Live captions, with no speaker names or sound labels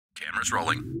Cameras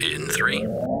rolling in 3, 2, 1.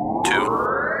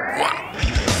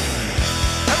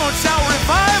 Everyone shout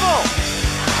revival!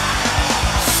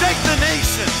 Shake the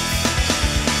nation!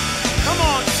 Come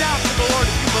on, shout to the Lord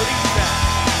if you believe that.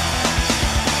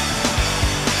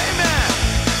 Amen!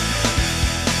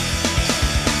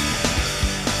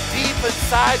 Deep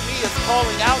inside me is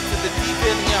calling out to the deep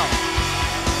in him.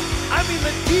 I mean,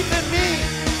 the deep in me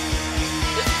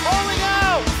is calling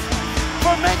out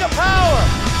for mega power,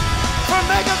 for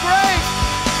mega grace.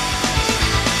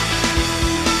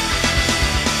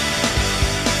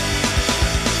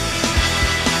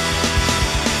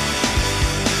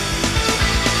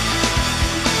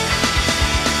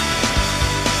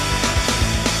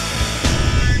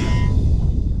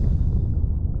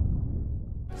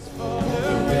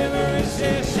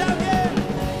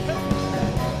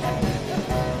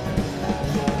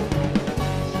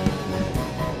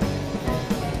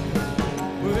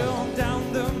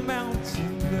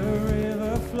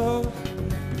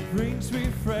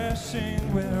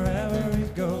 Wherever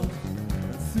it goes,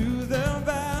 through the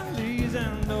valleys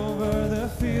and over the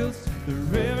fields, the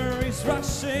river is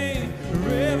rushing, the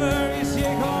river is here.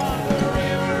 On the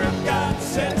river of God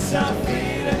sets our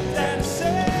feet and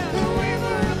dancing. The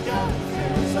river of God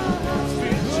fills our hearts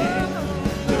with cheer.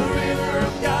 The river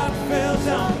of God fills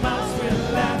our mouths with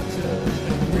laughter,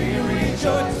 and we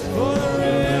rejoice, for the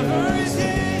river is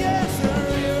here. Yes, the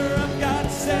river of God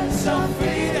sets our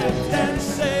feet and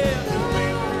dancing.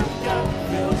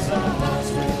 Our hearts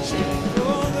with cheer.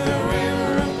 Oh, the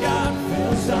river of God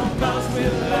fills our mouths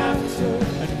with laughter,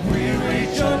 and we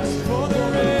rejoice, for the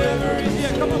river is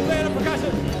here. Come on, play the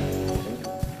percussion.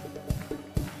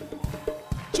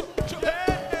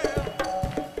 Yeah.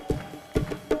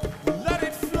 Let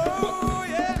it flow,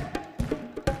 yeah.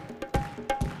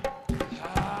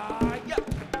 Yeah.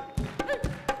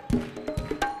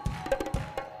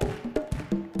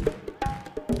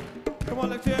 Come on,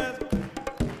 lift your hands.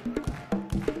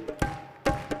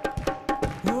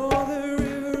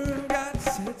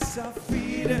 Our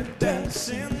feet and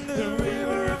dancing, the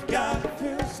river of God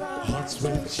fills our hearts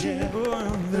with cheer.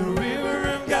 The river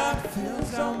of God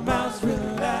fills our mouths with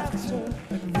laughter,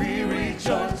 and we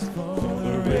rejoice, for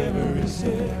the river is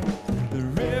here. The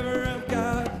river of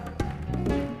God.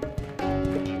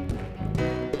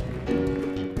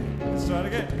 Let's try it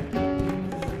again.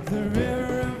 The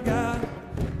river of God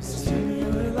is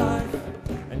filling with life,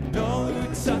 and all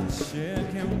who touch it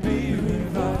can be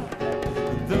revived.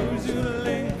 Those who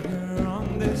linger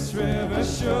on this river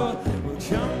shore will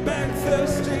come back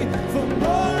thirsty for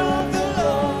more of the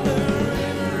Lord. The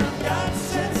river of God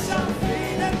sets our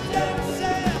feet and dances.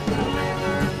 The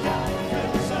river of God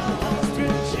fills our hearts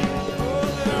with cheer. Oh,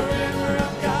 the river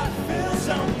of God fills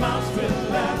our mouths with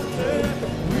laughter.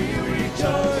 We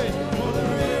rejoice, for the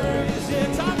river is here.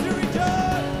 Time to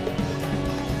rejoice.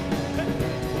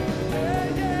 Yeah,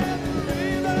 yeah, the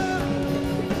river.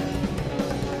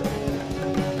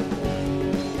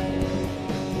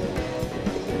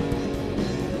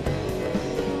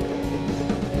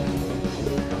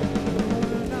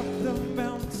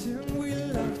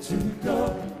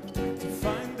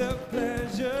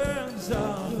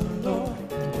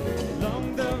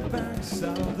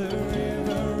 Of the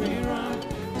river we run,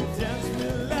 we dance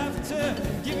with laughter,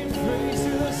 giving praise to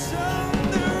the sun.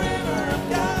 The river of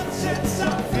God sets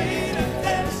our feet and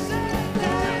dances. The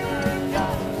river of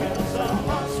God fills our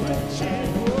hearts with cheer.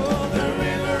 Oh, the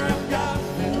river of God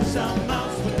fills our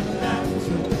mouths with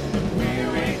laughter, and we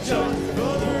rejoice,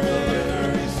 for the river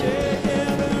is here.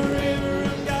 Yeah, the river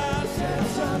of God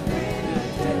sets our feet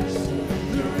and dances.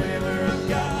 The river of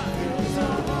God fills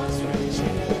our hearts with cheer.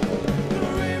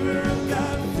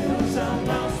 Our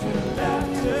mouths with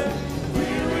laughter, we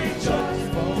rejoice,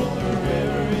 for the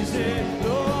river is here.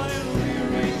 Lord, and we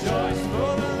rejoice,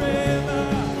 for the river,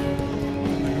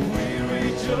 and we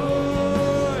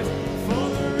rejoice, for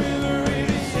the river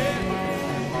is here.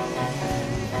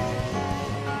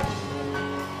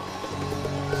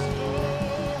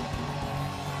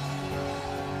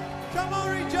 Come on,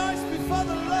 rejoice before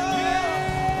the Lord.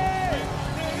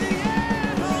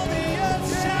 All the earth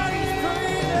shout his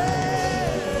praise.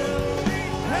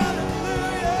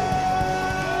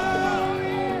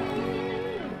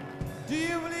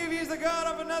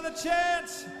 Another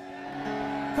chance.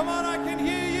 Come on, I can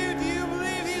hear you. Do you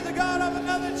believe he's the God of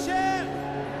another chance?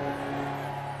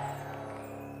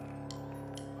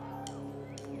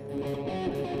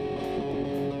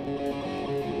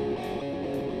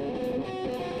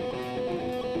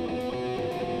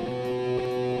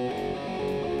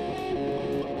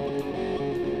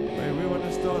 Hey, we want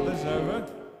to start this over.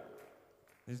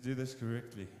 Let's do this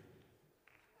correctly.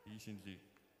 Decently.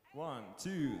 1,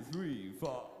 2, 3,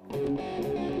 4.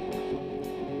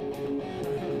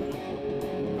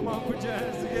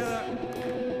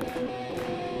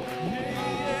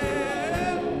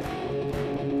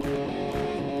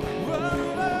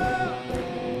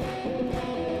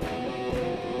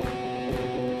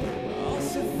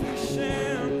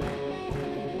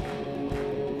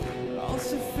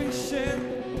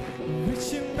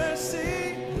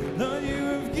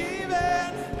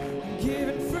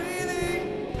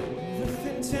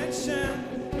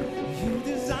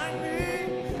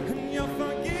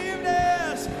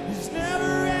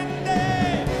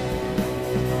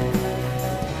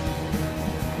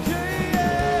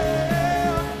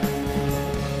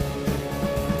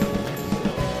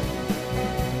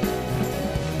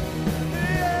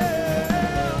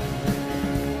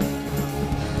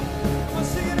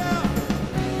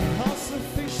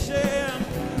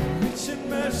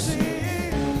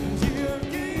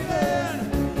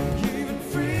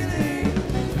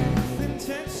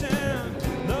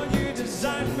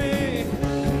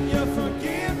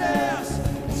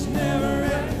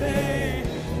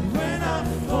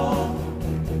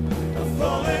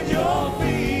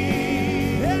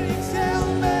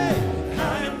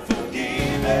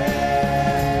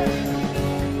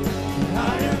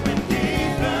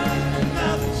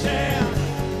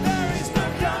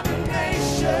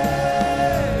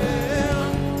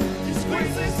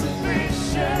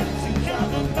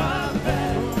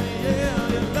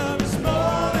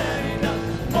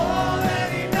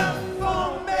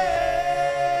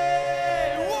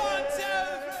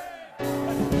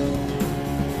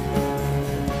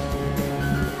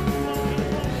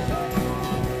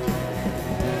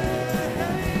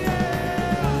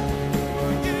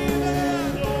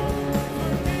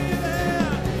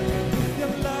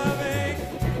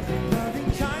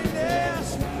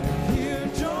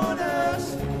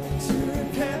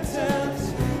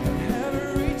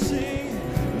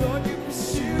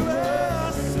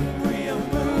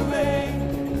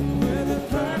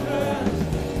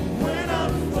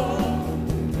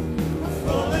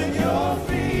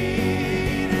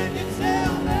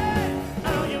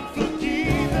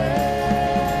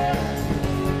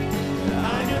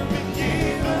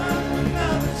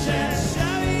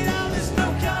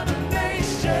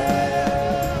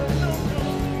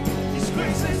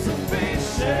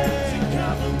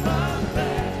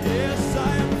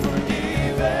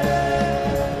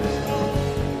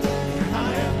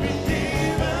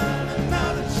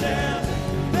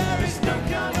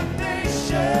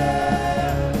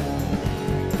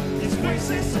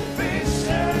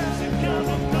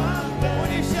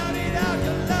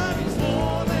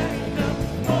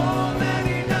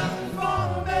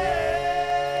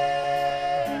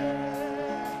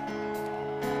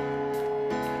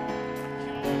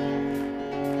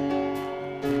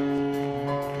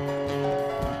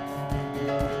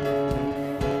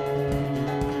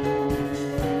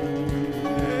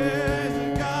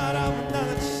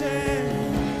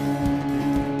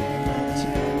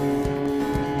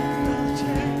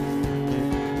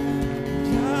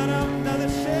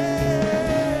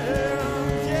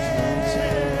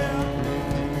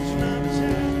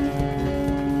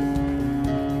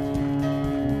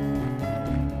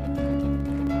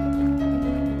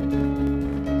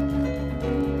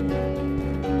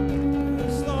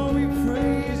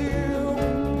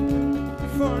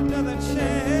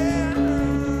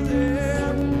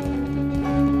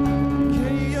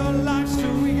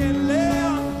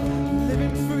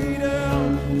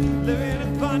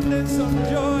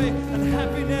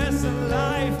 chances of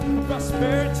life,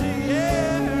 prosperity,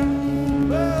 yeah.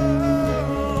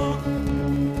 Oh.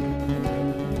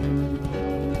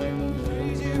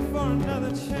 Praise you for another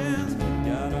chance.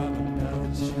 God of another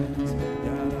chance.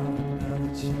 God of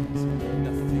another chance.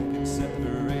 Nothing can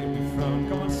separate me from.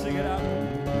 Come on, sing it out.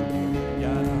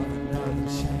 God of another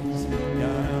chance.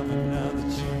 God of another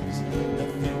chance.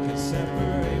 Nothing can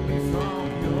separate me from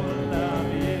your love,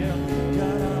 yeah.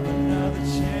 God of another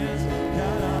chance.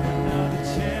 God of another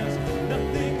chance.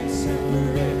 Nothing can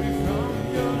separate me from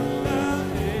your love,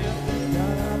 yeah.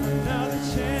 God of another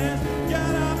chance.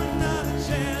 God of another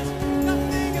chance.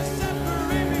 Nothing can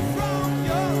separate me from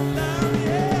your love,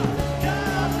 yeah. God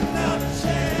of another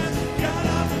chance. God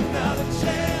of another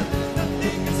chance.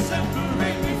 Nothing can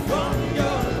separate me from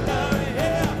your love,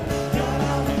 yeah. God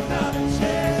of another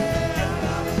chance. God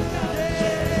of another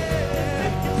chance.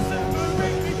 Nothing can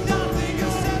separate me. Nothing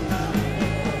can separate me.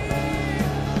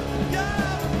 God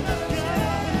of another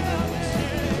chance.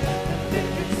 Nothing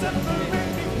can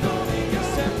separate me. Nothing can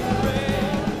separate.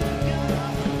 God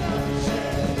of another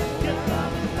chance. God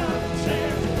of another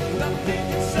chance. Nothing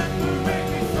can separate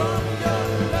me from your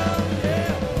love,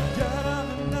 yeah. God of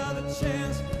another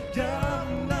chance. God of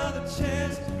another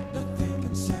chance. Nothing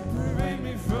can separate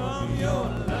me from your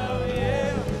love,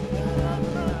 yeah. God of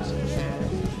another chance.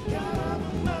 God of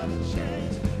another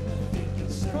chance. Nothing can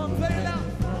separate. Come on, play it out.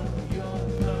 From your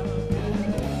love,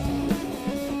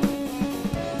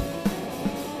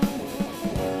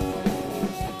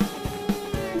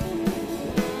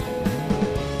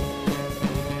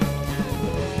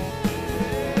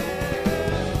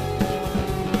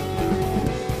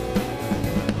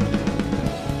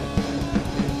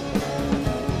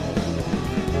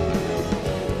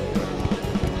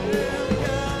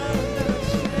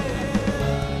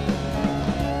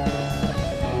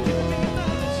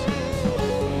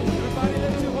 everybody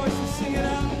lift your voice and sing it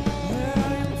out.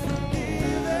 I am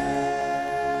forgiven.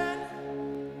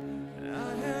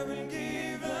 I have been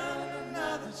given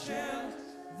another chance.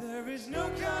 There is no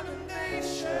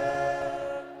condemnation.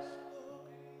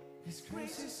 His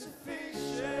grace is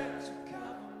sufficient to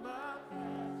cover my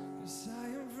past. 'Cause I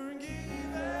am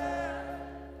forgiven.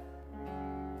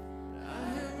 I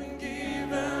have been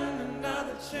given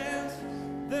another chance.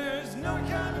 There's no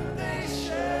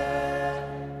condemnation.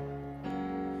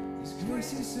 His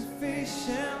grace is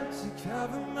sufficient to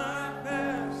cover my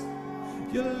past.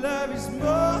 Your love is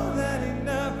more than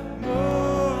enough,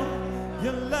 more.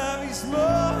 Your love is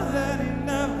more than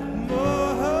enough,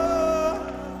 more.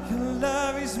 Your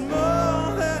love is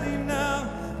more than enough,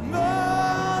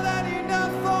 more than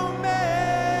enough for me.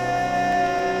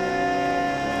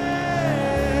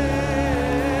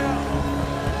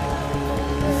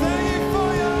 Thank you for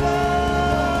your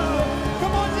love.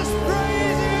 Come on, just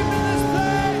praise Him in this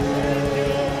place.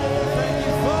 Thank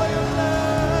you for your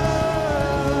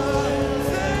love.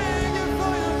 Thank you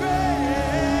for your grace.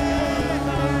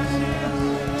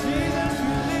 Jesus,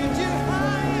 we lift you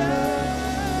higher.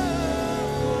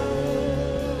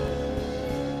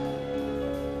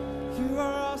 You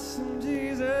are awesome,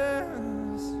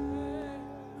 Jesus.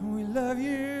 We love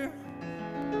you.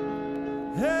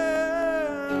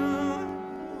 Yeah.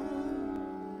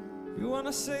 We want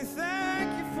to say thank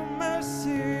you for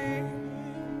mercy.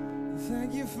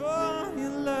 Thank you for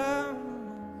your love.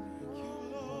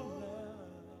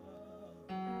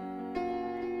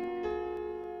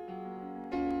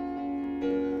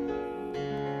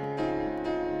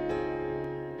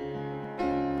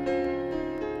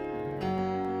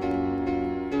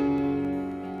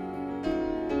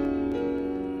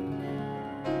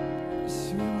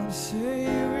 So we want to say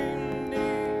we need.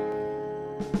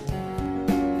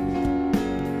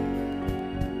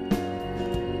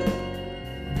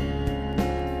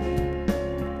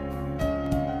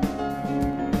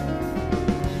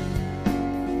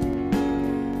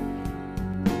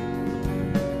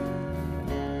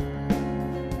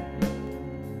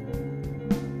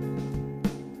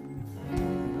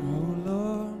 Oh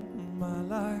Lord, my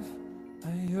life I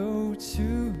owe to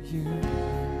you.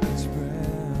 Each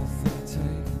breath I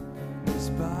take is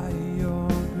by your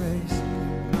grace.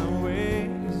 My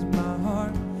ways, my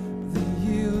heart, they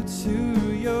yield to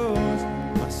yours.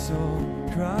 My soul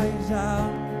cries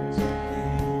out to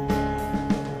you.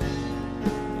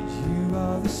 You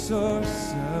are the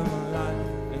source of my life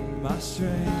and my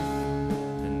strength,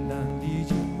 and I need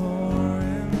you more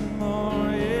and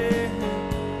more, yeah.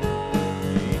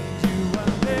 In you I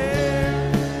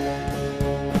live,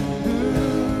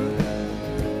 move,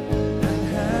 and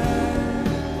have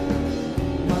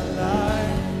my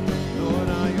life. Lord,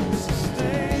 I am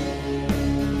sustained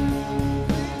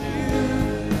with you,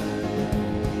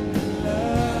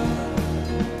 love.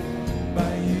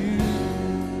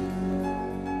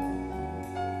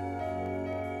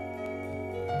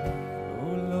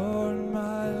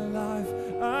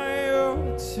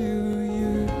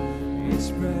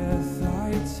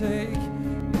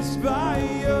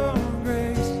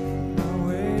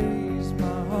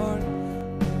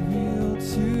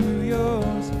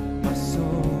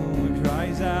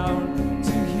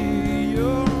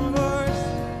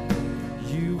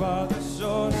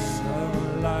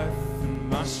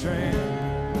 strength.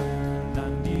 And I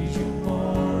need you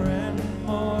more and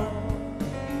more.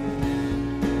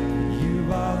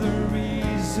 You are the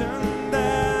reason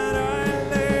that I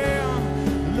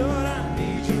live. Lord, I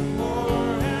need you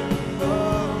more and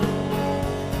more.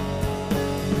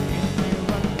 In you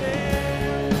I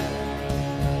live,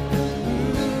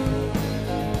 move,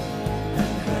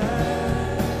 and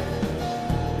have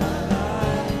my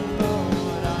life.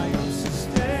 Lord, I am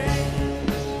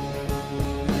sustained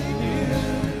in you,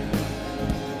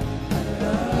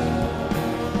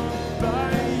 loved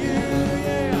by you.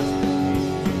 Yes,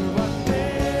 in you I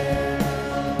live,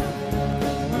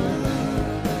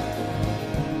 move,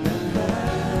 and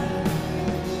have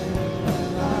my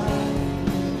life.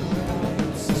 I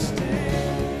am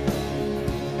sustained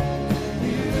in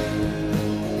you,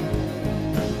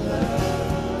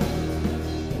 loved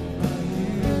by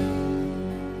you.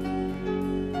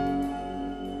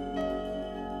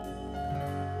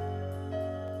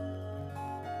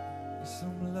 Yes,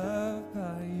 I'm loved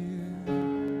by you.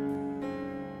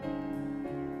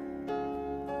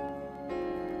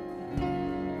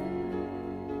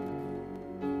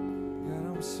 God,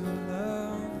 I'm so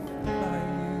loved by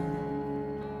you.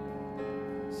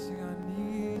 Sing, I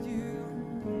need you.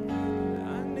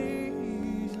 I need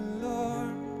you,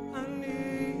 Lord. I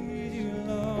need you,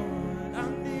 Lord. I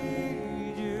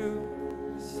need you.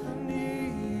 Yes, I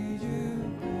need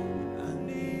you. I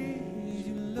need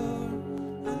you, Lord.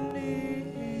 I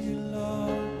need you,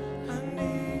 Lord. I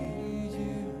need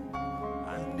you.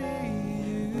 I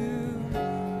need you.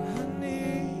 I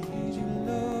need you,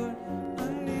 Lord. I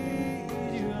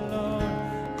need you, Lord.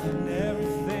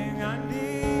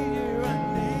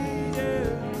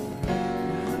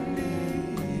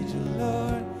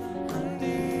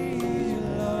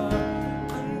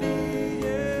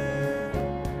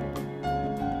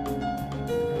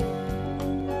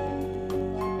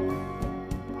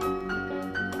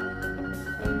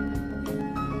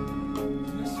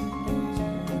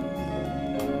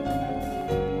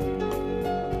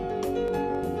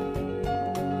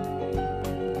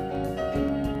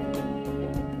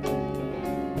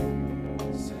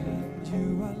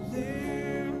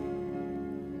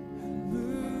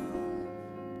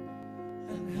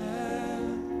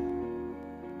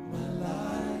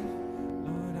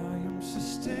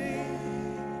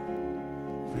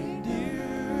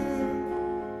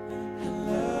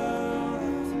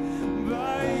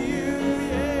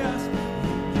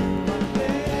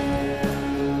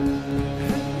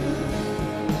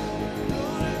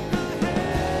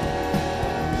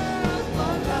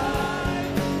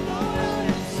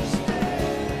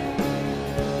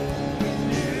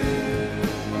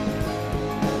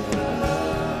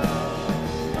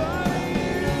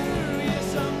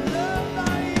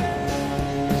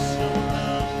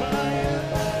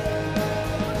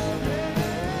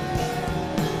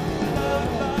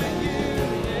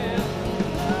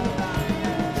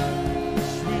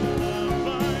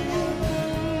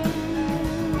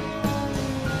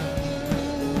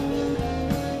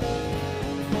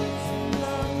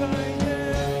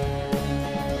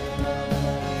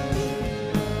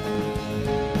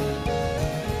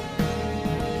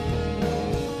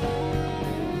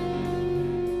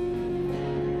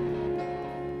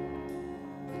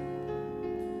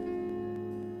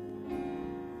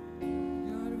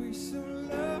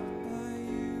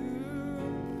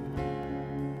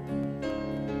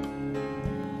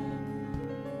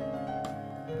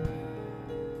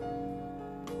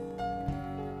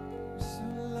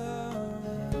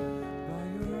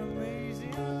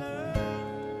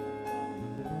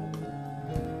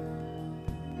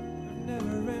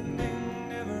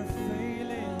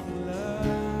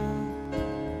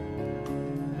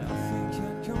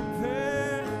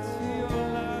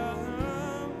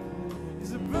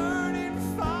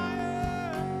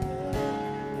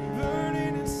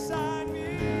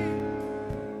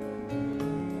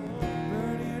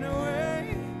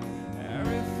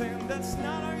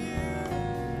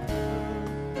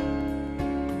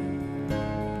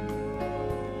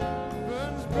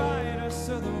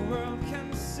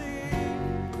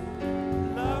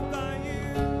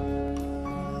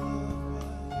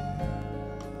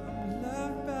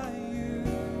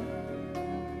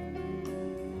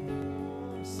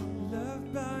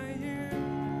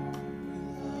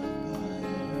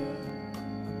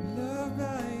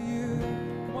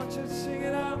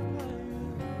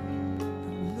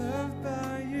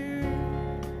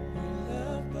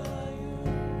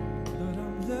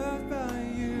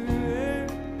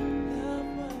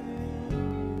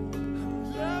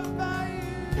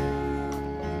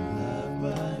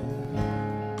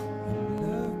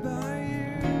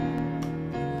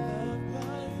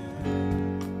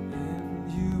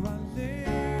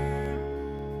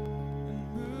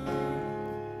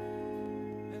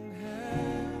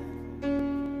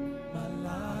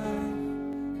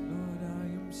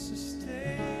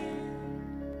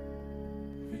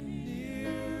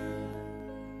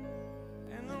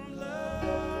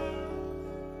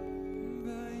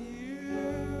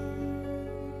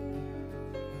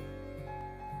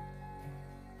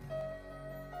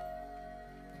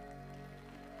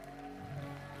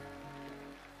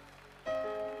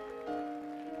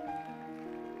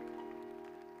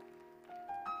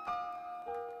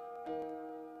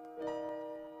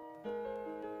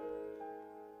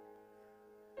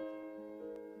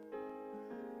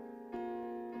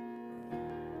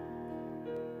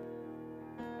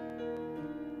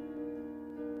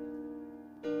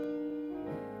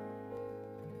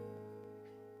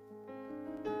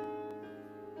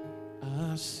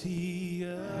 see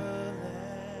a land.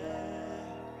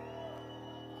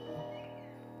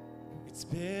 It's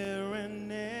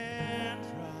barren and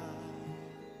dry,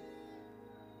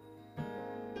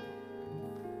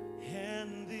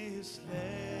 and this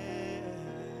land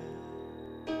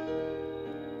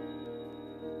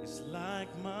is like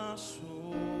my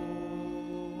soul,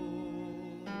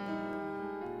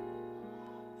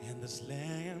 and this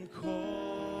land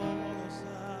calls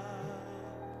out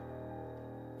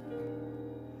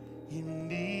in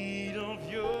need of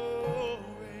your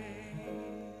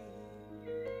rain.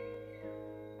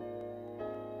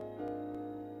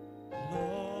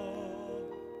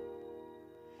 Lord,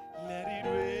 let it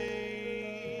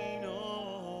rain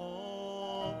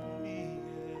on me.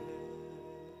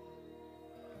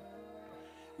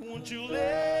 Won't you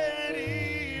let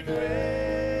it rain?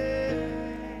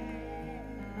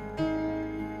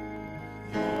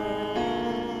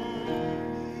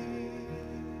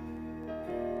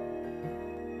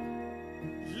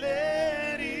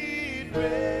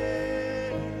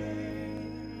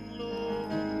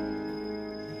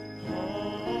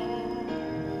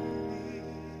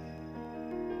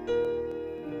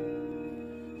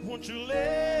 Won't you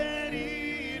let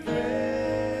it rain,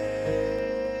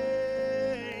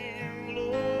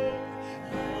 Lord,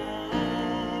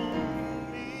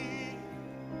 on me?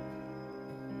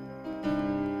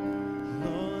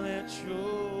 Lord, let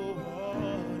your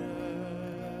water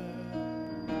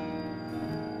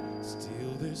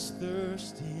still this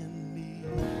thirst in me.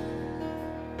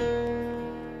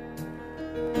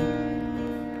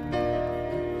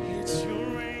 It's your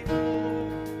rain,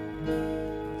 Lord,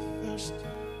 thirsty.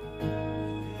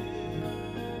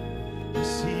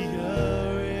 See a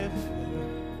river,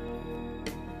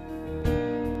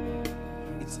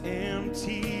 it's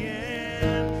empty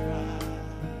and dry,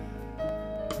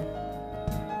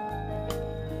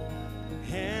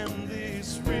 and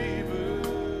this river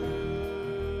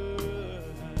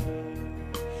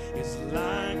is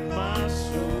like my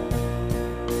soul.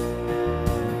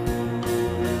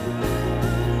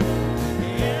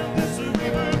 And this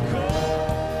river calls,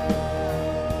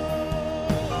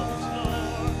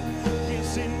 Lord,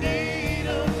 is in need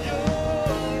of your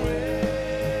rain.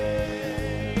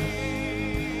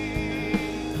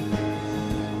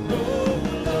 Oh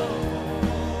Lord,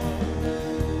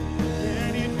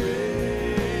 let it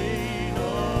rain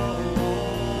on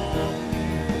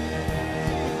me.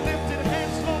 With lifted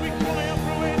hands, Lord, we cry out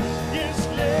for it. Yes,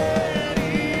 let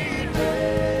it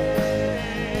rain,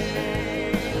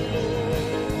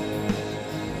 Lord,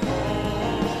 on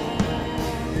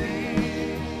me.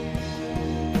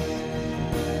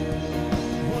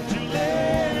 Won't you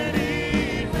let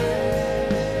it rain?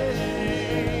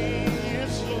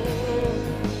 Yes, Lord,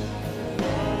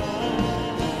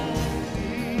 on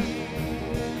me.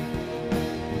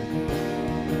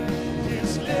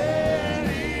 Yes, let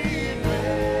it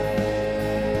rain,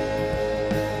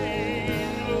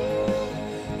 Lord,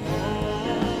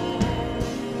 on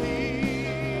me.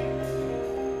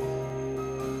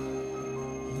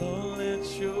 Lord, let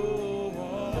your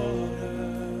water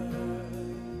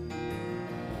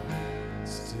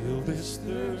still this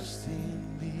thirst in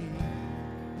me.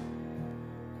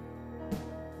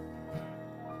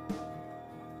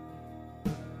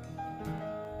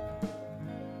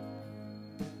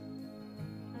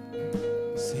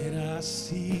 Said I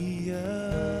see a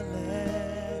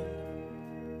land,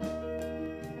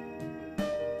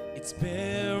 it's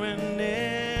barren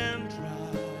and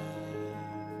dry,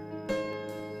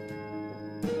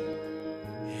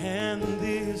 and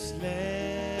this land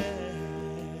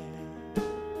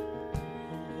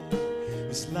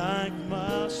is like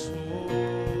my soul.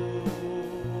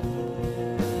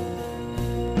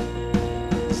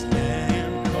 This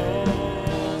land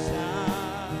calls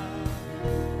out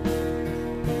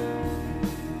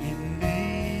in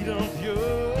need of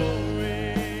your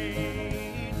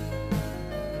rain.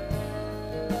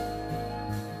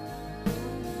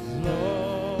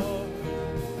 Lord,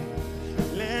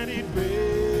 let it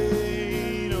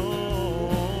rain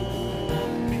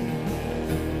on me.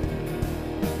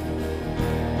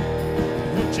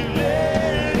 Won't you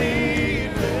let it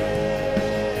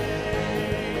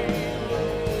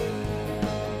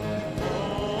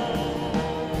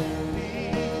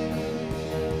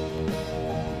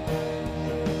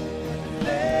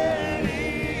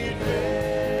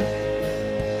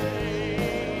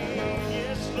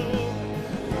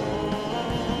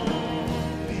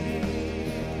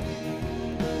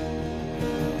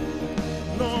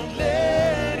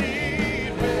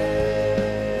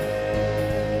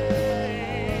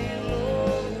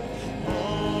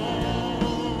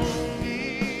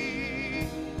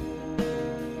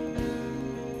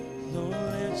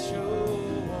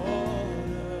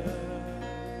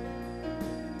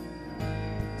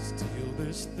still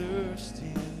this thirst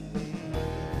in me.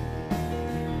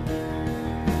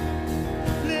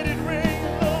 Let it rain,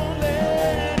 oh,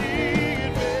 let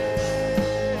it rain,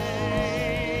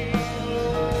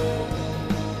 Lord,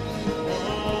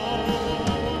 on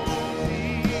me.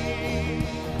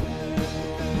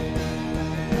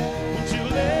 Won't you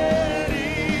let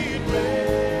it rain,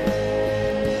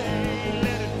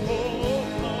 let it pour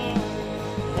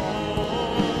on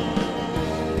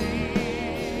me.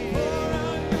 Pour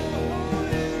out your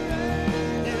holy rain.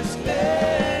 Yes,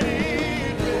 let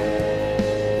it rain,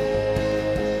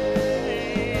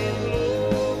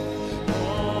 Lord,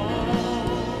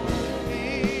 on me.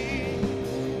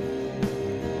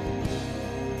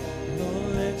 Lord,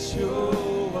 let your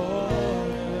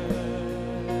water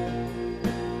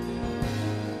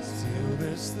still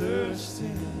this thirst in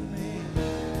me.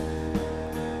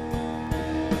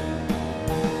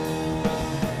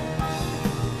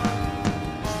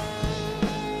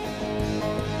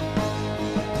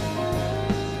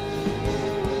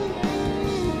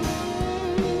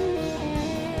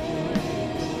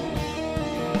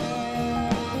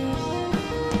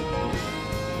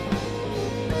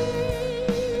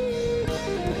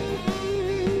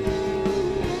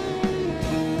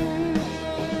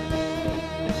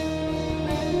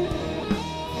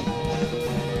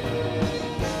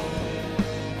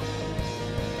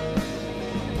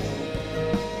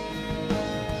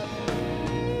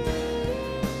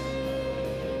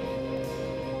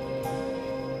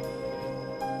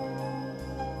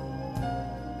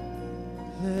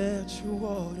 Let your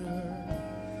water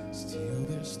still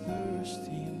this thirst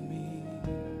in me.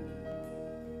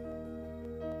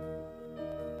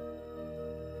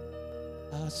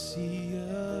 I see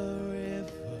a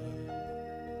river,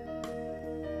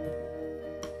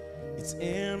 it's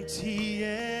empty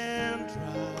and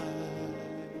dry,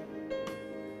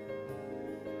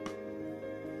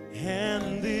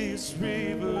 and this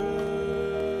river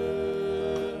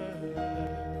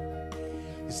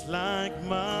is like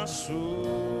my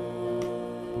soul,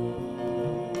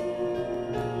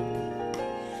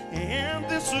 and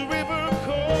this river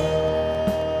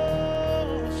calls,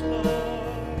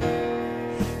 Lord,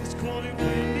 it's calling for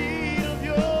the need of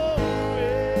your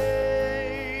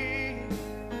rain.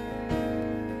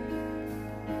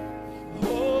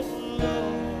 Oh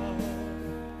Lord,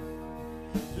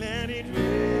 let it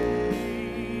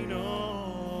rain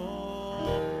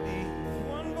on me.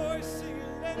 One voice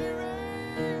singing, let it rain.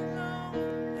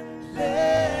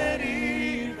 Let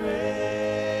it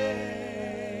rain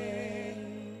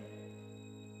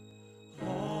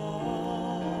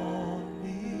on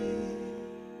me.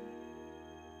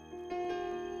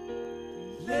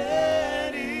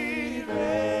 Let it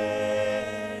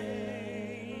rain,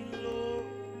 Lord,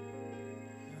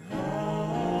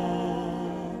 on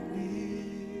me.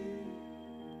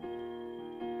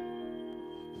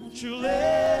 Won't you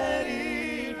let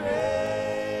it rain,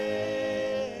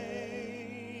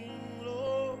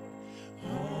 Lord,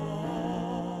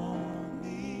 on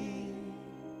me.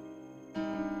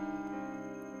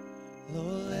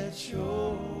 Lord, let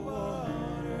your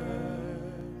water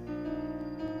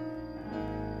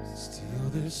still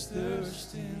this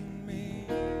thirst in me.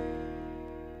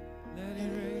 Let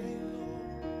it rain,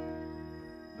 Lord.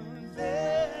 Lord,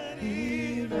 let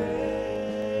it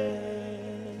rain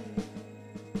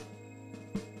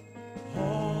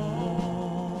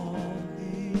on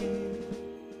me.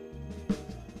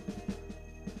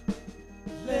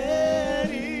 Let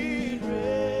it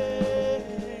rain,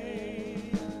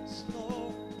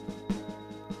 Lord,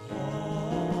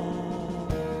 on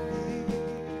me.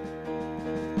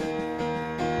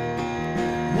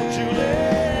 Won't you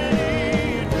let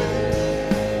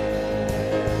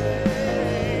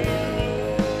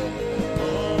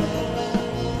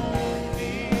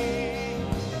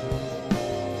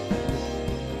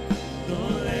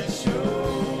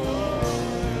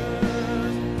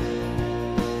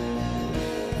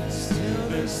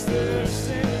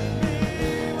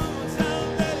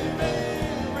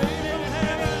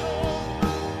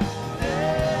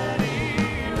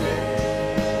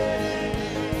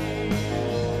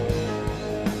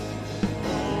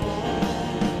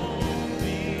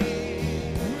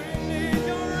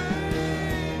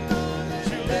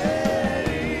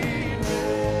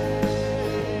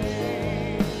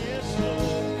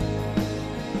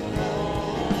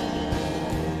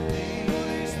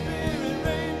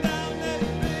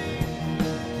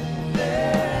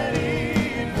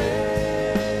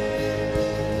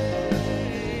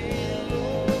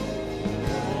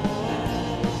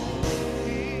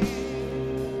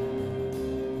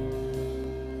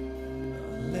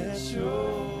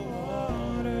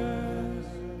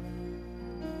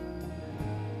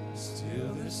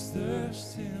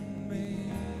trust in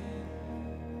me.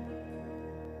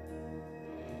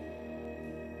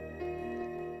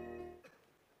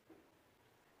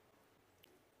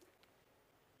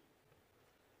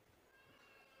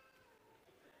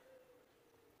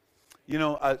 You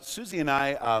know, Susie and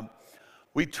I,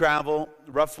 we travel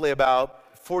roughly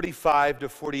about 45 to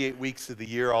 48 weeks of the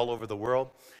year all over the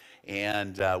world.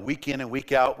 And week in and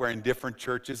week out, we're in different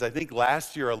churches. I think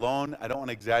last year alone, I don't want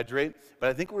to exaggerate, but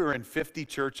I think we were in 50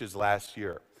 churches last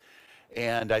year.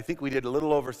 And I think we did a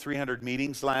little over 300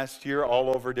 meetings last year, all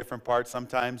over different parts,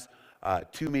 sometimes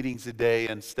 2 meetings a day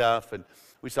and stuff. And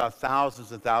we saw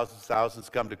thousands and thousands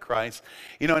come to Christ.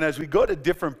 You know, and as we go to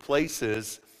different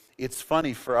places, it's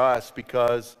funny for us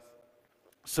because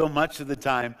so much of the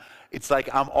time, it's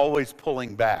like I'm always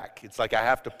pulling back. It's like I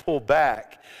have to pull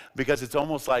back because it's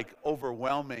almost like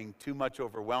overwhelming, too much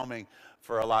overwhelming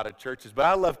for a lot of churches. But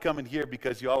I love coming here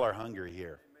because you all are hungry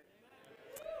here.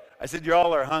 I said you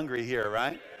all are hungry here,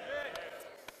 right?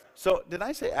 So did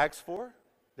I say Acts 4?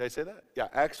 Did I say that? Yeah,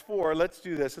 Acts 4. Let's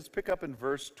do this. Let's pick up in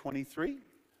verse 23.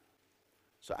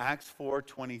 So Acts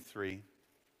 4:23.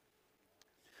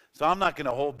 So I'm not going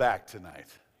to hold back tonight.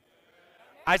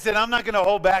 I said I'm not going to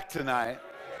hold back tonight.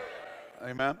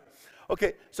 Amen.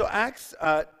 Okay, so Acts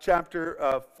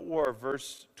chapter 4,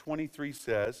 verse 23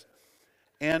 says,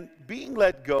 "And being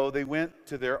let go, they went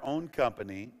to their own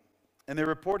company, and they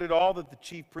reported all that the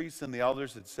chief priests and the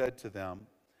elders had said to them.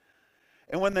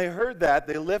 And when they heard that,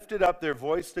 they lifted up their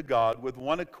voice to God with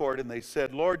one accord, and they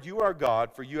said, Lord, you are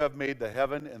God, for you have made the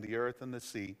heaven and the earth and the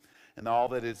sea and all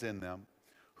that is in them,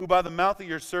 who by the mouth of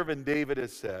your servant David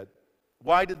has said,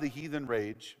 why did the heathen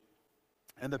rage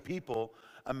and the people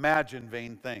imagine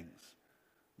vain things?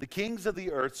 The kings of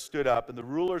the earth stood up, and the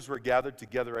rulers were gathered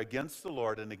together against the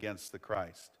Lord and against the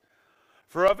Christ.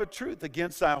 For of a truth,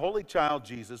 against thy holy child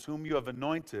Jesus, whom you have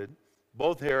anointed,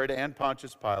 both Herod and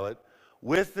Pontius Pilate,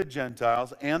 with the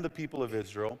Gentiles and the people of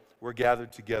Israel, were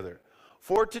gathered together,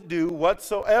 for to do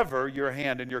whatsoever your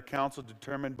hand and your counsel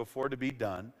determined before to be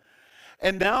done.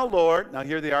 And now, Lord," now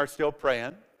here they are still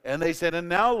praying, and they said, "And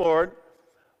now, Lord,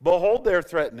 behold their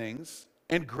threatenings,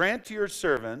 and grant to your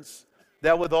servants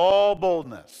that with all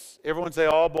boldness," everyone say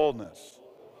all boldness.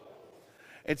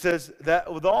 It says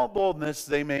that with all boldness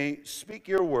they may speak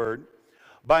your word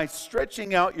by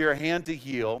stretching out your hand to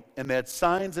heal, and that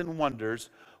signs and wonders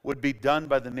would be done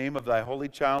by the name of thy holy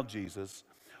child Jesus.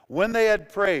 When they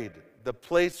had prayed, the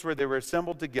place where they were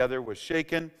assembled together was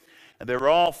shaken, and they were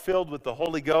all filled with the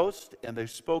Holy Ghost, and they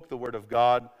spoke the word of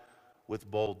God with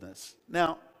boldness.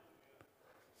 Now,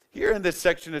 here in this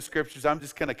section of scriptures, I'm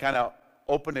just going to kind of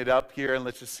open it up here, and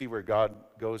let's just see where God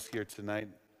goes here tonight.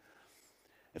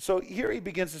 And so here he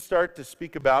begins to start to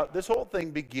speak about, this whole thing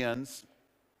begins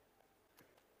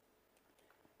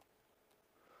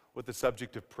with the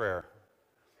subject of prayer.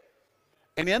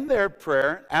 And in their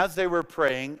prayer, as they were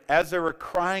praying, as they were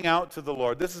crying out to the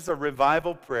Lord, this is a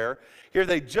revival prayer. Here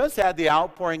they just had the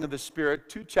outpouring of the Spirit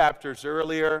 2 chapters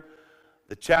earlier.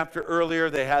 The chapter earlier,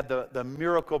 they had the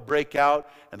miracle breakout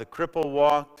and the cripple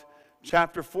walked.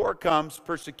 Chapter 4 comes,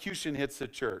 persecution hits the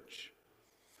church.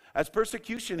 As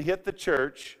persecution hit the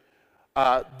church,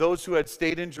 those who had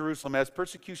stayed in Jerusalem, as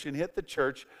persecution hit the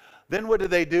church, then what did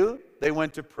they do? They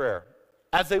went to prayer.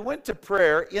 As they went to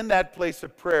prayer, in that place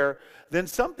of prayer, then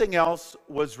something else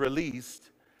was released,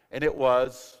 and it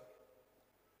was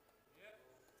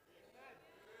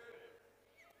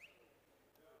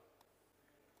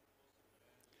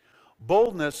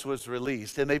boldness was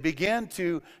released, and they began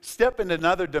to step into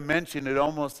another dimension. It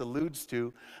almost alludes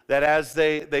to that as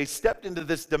they stepped into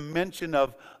this dimension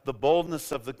of the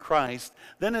boldness of the Christ.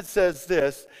 Then it says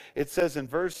this, it says in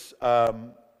verse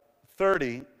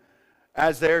 30,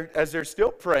 as they're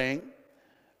still praying,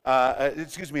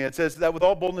 it says that with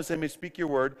all boldness they may speak your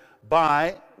word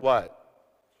by what?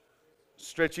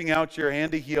 Stretching out your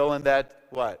hand to heal, and that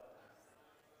what?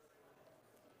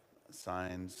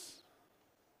 Signs,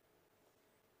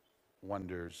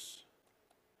 wonders,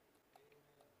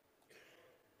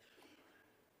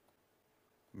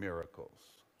 miracles.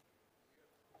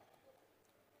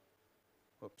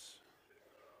 Whoops.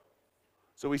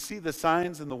 So we see the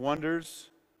signs and the wonders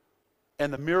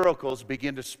and the miracles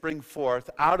begin to spring forth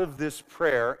out of this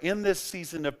prayer, in this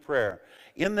season of prayer,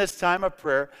 in this time of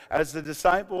prayer, as the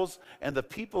disciples and the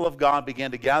people of God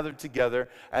began to gather together,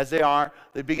 as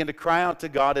they begin to cry out to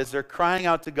God. As they're crying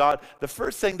out to God, the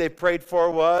first thing they prayed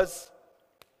for was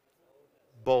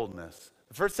boldness.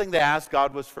 The first thing they asked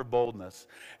God was for boldness.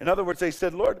 In other words, they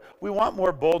said, Lord, we want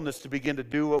more boldness to begin to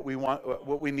do what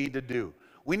we need to do.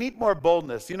 We need more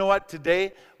boldness. You know what?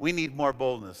 Today, we need more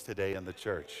boldness today in the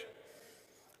church.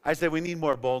 I said, we need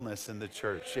more boldness in the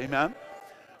church. Amen?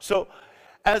 So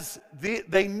as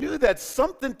they knew that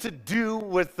something to do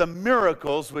with the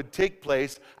miracles would take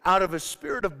place out of a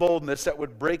spirit of boldness that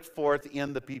would break forth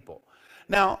in the people.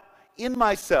 Now, in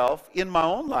myself, in my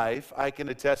own life, I can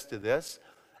attest to this.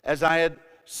 As I had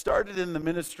started in the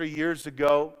ministry years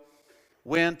ago,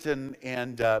 went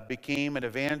and became an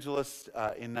evangelist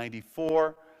in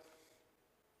 '94.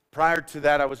 Prior to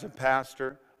that, I was a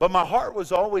pastor. But my heart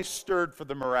was always stirred for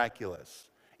the miraculous.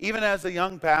 Even as a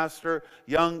young pastor,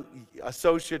 young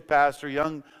associate pastor,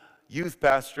 young youth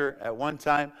pastor at one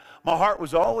time, my heart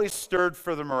was always stirred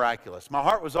for the miraculous. My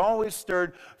heart was always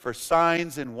stirred for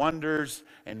signs and wonders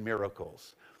and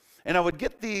miracles. And I would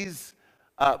get these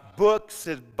books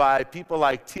by people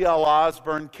like T.L.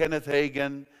 Osborne, Kenneth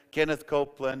Hagin, Kenneth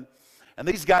Copeland, and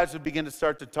these guys would begin to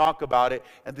start to talk about it,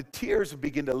 and the tears would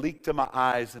begin to leak to my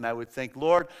eyes, and I would think,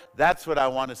 Lord, that's what I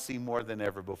want to see more than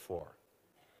ever before.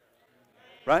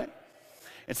 Right?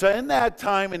 And so in that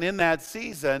time and in that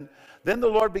season, then the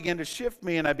Lord began to shift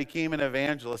me, and I became an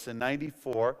evangelist in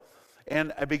 '94,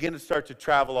 and I began to start to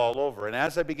travel all over. And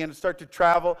as I began to start to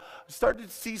travel, I started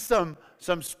to see some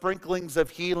sprinklings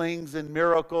of healings and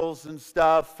miracles and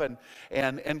stuff,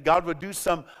 and God would do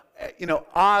some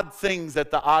odd things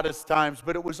at the oddest times,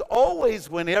 but it was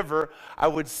always whenever I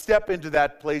would step into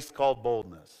that place called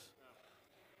boldness.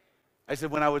 I said,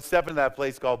 when I would step into that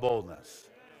place called boldness.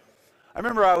 I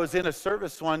remember I was in a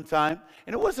service one time,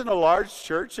 and it wasn't a large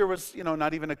church. There was,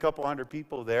 not even a couple hundred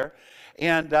people there.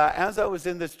 And as I was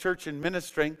in this church and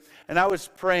ministering, and I was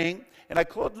praying, and I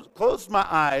closed my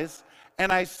eyes,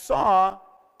 and I saw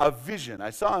a vision.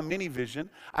 I saw a mini vision.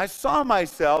 I saw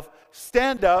myself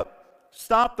stand up,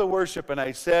 stop the worship, and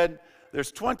I said,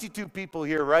 there's 22 people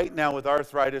here right now with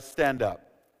arthritis, stand up.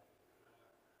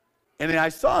 And then I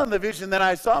saw in the vision, then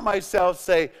I saw myself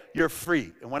say, you're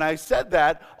free. And when I said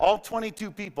that, all 22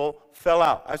 people fell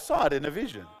out. I saw it in a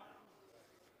vision.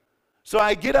 So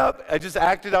I get up, I just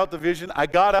acted out the vision. I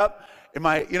got up, and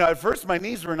at first my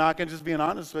knees were knocking, just being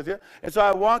honest with you. And so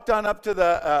I walked on up to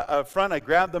the front, I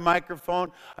grabbed the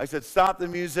microphone, I said, stop the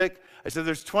music. I said,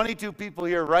 there's 22 people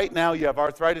here right now, you have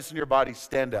arthritis in your body,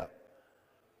 stand up.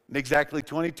 And exactly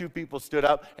 22 people stood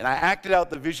up, and I acted out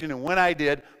the vision, and when I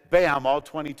did, bam, all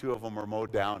 22 of them were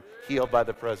mowed down, healed by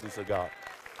the presence of God.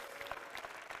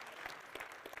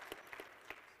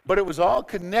 But it was all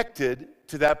connected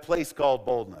to that place called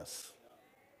boldness.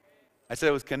 I said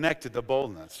it was connected to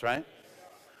boldness, right?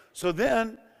 So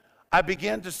then I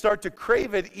began to start to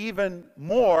crave it even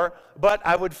more, but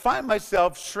I would find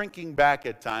myself shrinking back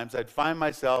at times. I'd find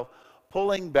myself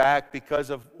pulling back because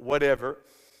of whatever.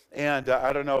 And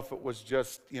I don't know if it was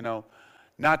just,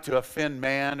 not to offend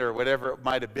man or whatever it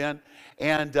might have been.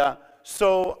 And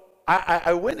so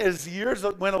I went, as years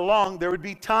went along, there would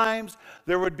be times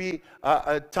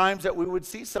that we would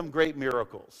see some great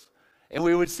miracles. And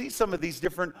we would see some of these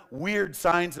different weird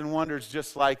signs and wonders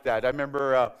just like that. I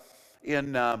remember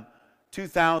in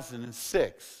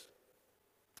 2006,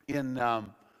 it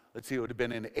would have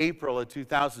been in April of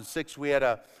 2006, we had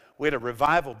a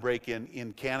revival break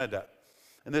in Canada.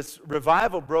 And this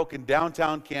revival broke in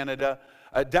downtown Canada,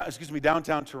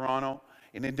 downtown Toronto.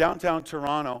 And in downtown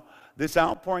Toronto, this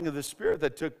outpouring of the Spirit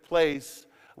that took place,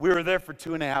 we were there for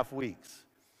 2.5 weeks.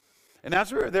 And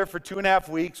as we were there for 2.5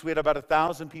 weeks, we had about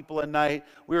 1,000 people a night.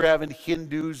 We were having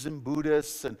Hindus and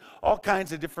Buddhists and all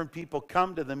kinds of different people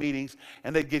come to the meetings,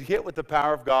 and they'd get hit with the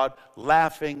power of God,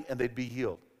 laughing, and they'd be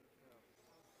healed.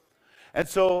 And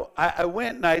so I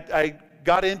went and I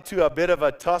got into a bit of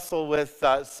a tussle with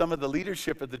some of the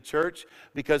leadership of the church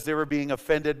because they were being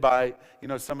offended by,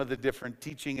 some of the different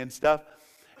teaching and stuff.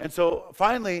 And so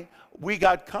finally, we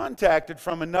got contacted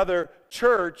from another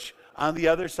church on the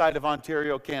other side of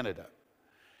Ontario, Canada.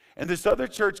 And this other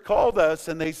church called us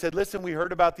and they said, listen, we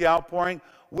heard about the outpouring.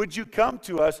 Would you come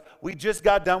to us? We just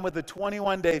got done with a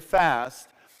 21-day fast,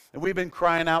 and we've been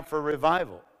crying out for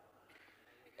revival.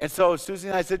 And so Susie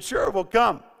and I said, sure, we'll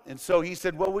come. And so he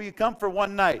said, well, will you come for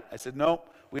one night? I said, no,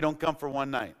 we don't come for one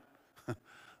night.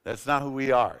 That's not who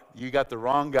we are. You got the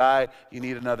wrong guy. You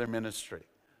need another ministry.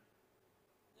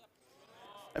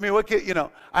 I mean,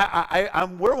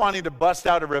 we're wanting to bust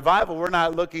out a revival. We're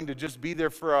not looking to just be there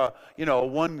for a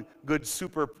one good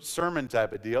super sermon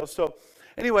type of deal. So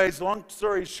anyways, long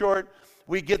story short,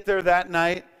 we get there that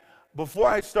night. Before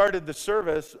I started the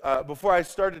service, before I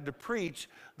started to preach,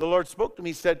 the Lord spoke to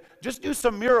me, said, just do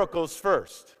some miracles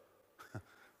first.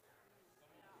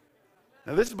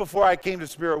 Now, this is before I came to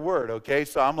Spirit Word, okay?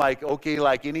 So I'm like, okay,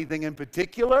 like anything in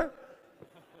particular?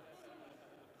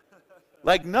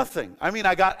 Like nothing. I mean,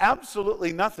 I got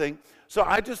absolutely nothing. So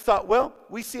I just thought, well,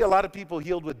 we see a lot of people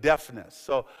healed with deafness.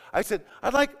 So I said,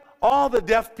 I'd like all the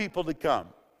deaf people to come.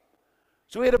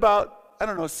 So we had about,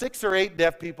 6 or 8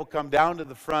 deaf people come down to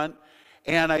the front.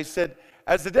 And I said,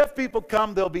 as the deaf people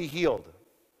come, they'll be healed.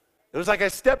 It was like I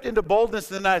stepped into boldness,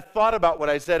 and then I thought about what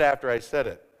I said after I said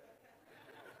it.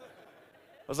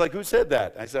 I was like, who said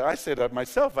that? I said it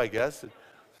myself, I guess.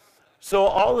 So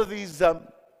all these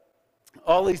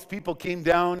people came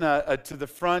down to the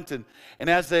front, and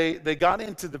as they got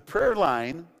into the prayer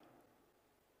line,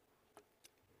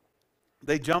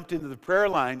 they jumped into the prayer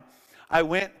line. I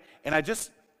went, and I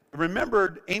just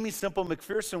remembered Amy Simple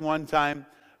McPherson one time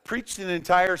preached an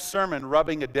entire sermon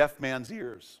rubbing a deaf man's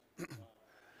ears.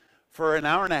 For an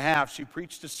hour and a half, she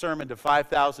preached a sermon to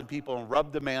 5,000 people and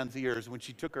rubbed the man's ears. When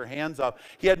she took her hands off,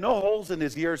 he had no holes in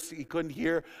his ears. He couldn't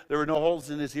hear. There were no holes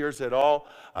in his ears at all.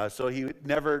 So he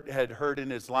never had heard in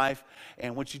his life.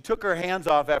 And when she took her hands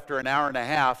off after an hour and a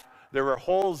half, there were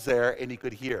holes there and he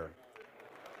could hear.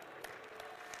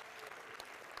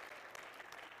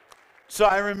 So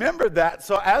I remembered that.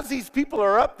 So as these people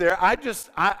are up there, I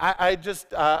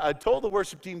told the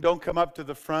worship team, don't come up to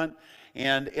the front.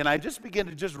 And I just began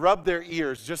to just rub their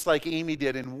ears, just like Amy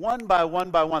did. And one by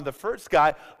one, the first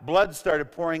guy, blood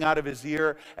started pouring out of his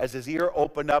ear as his ear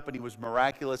opened up and he was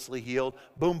miraculously healed.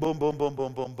 Boom, boom, boom, boom,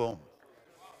 boom, boom, boom.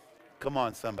 Come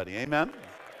on, somebody. Amen?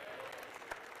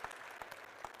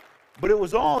 But it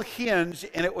was all hinged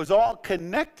and it was all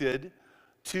connected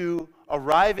to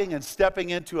arriving and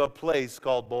stepping into a place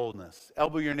called boldness.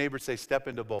 Elbow your neighbor, say, step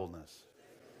into boldness.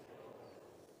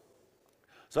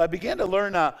 So I began to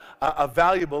learn a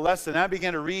valuable lesson. I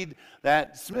began to read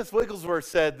that Smith Wigglesworth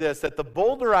said this, that the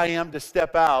bolder I am to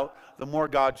step out, the more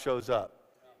God shows up.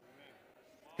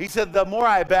 He said, the more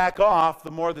I back off,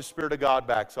 the more the Spirit of God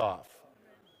backs off.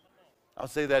 I'll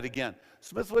say that again.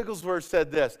 Smith Wigglesworth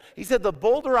said this. He said, the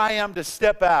bolder I am to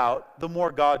step out, the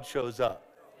more God shows up.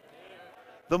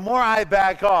 The more I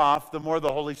back off, the more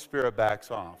the Holy Spirit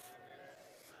backs off.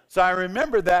 So I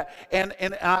remember that, and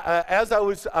as I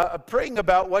was praying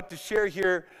about what to share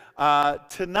here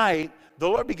tonight, the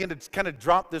Lord began to kind of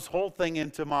drop this whole thing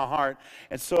into my heart.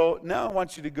 And so now I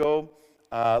want you to go,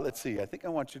 let's see, I think I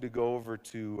want you to go over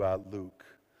to Luke.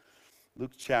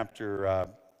 Luke chapter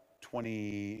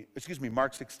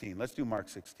Mark 16. Let's do Mark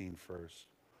 16 first.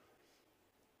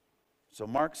 So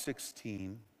Mark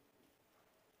 16.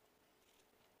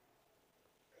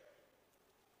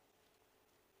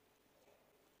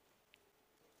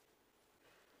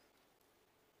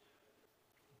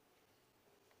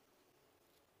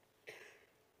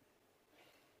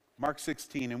 Mark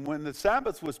 16, and when the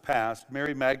Sabbath was past,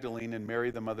 Mary Magdalene and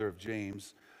Mary the mother of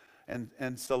James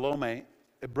and Salome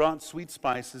brought sweet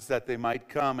spices that they might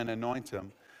come and anoint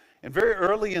him. And very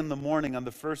early in the morning on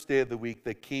the first day of the week,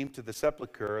 they came to the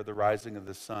sepulchre at the rising of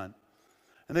the sun.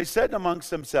 And they said amongst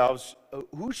themselves,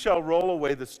 who shall roll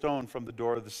away the stone from the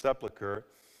door of the sepulchre?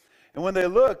 And when they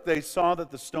looked, they saw that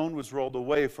the stone was rolled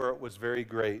away, for it was very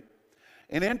great.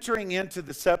 And entering into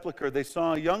the sepulchre, they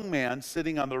saw a young man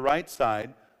sitting on the right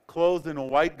side, clothed in a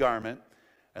white garment,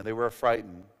 and they were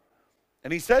affrighted.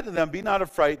 And he said to them, be not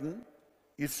affrighted.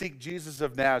 You seek Jesus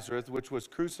of Nazareth, which was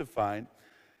crucified.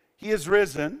 He is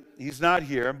risen. He's not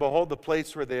here. And behold the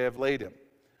place where they have laid him.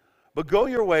 But go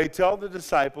your way, tell the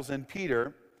disciples and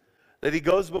Peter that he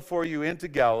goes before you into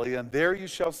Galilee, and there you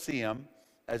shall see him,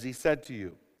 as he said to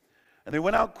you. And they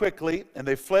went out quickly, and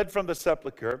they fled from the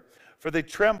sepulchre, for they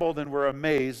trembled and were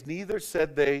amazed. Neither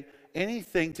said they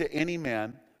anything to any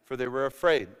man, for they were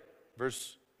afraid.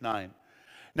 Verse 9.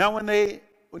 Now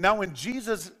when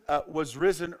Jesus was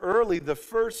risen early the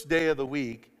first day of the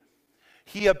week,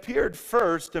 he appeared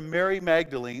first to Mary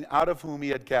Magdalene, out of whom he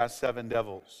had cast 7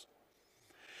 devils.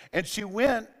 And she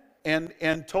went and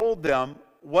told them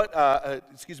what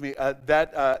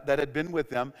that had been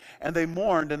with them, and they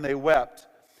mourned and they wept.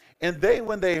 And they,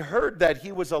 when they heard that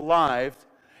he was alive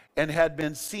and had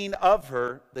been seen of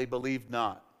her, they believed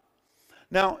not.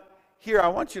 Now, here, I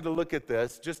want you to look at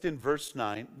this, just in verse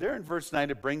 9. There in verse 9,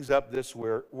 it brings up this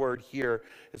word here,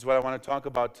 is what I want to talk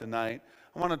about tonight.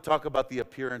 I want to talk about the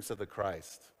appearance of the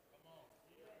Christ.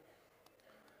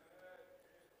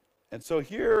 And so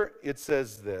here it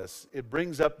says this. It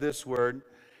brings up this word.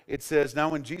 It says, now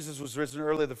when Jesus was risen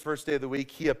early the first day of the week,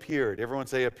 he appeared. Everyone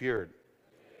say appeared.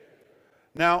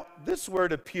 Now, this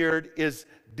word appeared is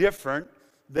different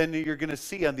than you're going to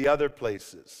see on the other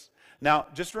places. Now,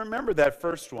 just remember that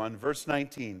first one, verse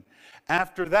 19.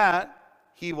 After that,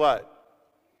 he what?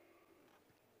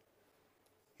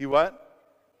 He what?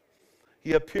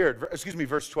 He appeared.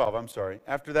 Verse 12, I'm sorry.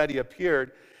 After that, he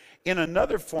appeared in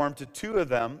another form to 2 of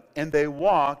them, and they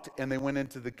walked and they went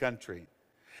into the country.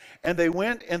 And they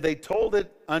went and they told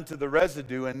it unto the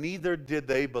residue, and neither did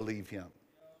they believe him.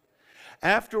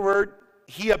 Afterward,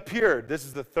 he appeared. This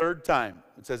is the third time.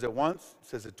 It says it once, it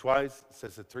says it twice, it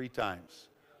says it 3 times.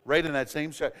 Right in that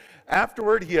same chapter.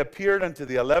 Afterward, he appeared unto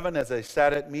the 11 as they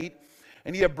sat at meat,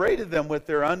 and he upbraided them with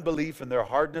their unbelief and their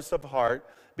hardness of heart,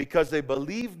 because they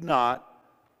believed not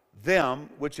them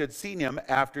which had seen him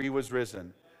after he was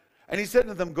risen. And he said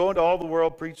to them, go into all the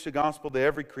world, preach the gospel to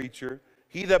every creature.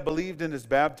 He that believed and is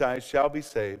baptized shall be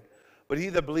saved, but he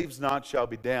that believes not shall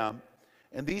be damned.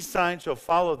 And these signs shall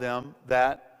follow them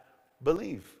that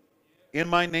believe. In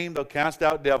my name they'll cast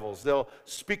out devils. They'll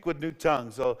speak with new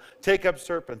tongues. They'll take up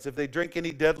serpents. If they drink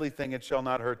any deadly thing, it shall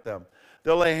not hurt them.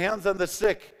 They'll lay hands on the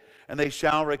sick, and they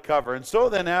shall recover. And so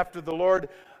then after the Lord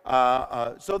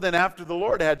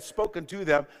had spoken to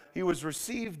them, he was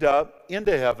received up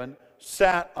into heaven,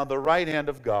 sat on the right hand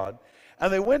of God.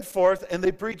 And they went forth and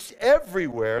they preached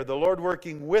everywhere, the Lord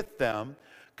working with them,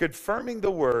 confirming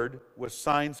the word with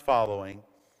signs following.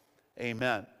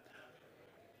 Amen.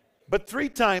 But 3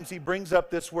 times he brings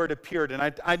up this word appeared.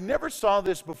 And I never saw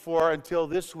this before until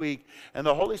this week. And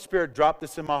the Holy Spirit dropped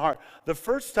this in my heart. The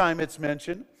first time it's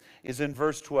mentioned is in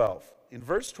verse 12. In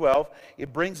verse 12,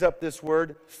 it brings up this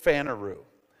word phaneru.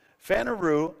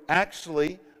 Phaneru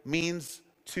actually means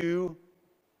to...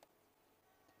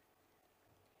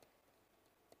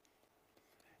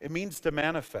 It means to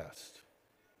manifest.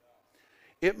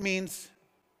 It means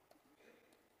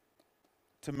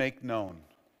to make known.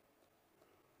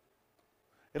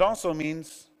 It also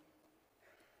means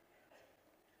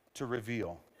to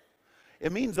reveal.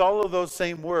 It means all of those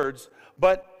same words,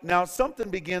 but now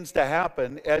something begins to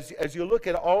happen as you look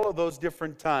at all of those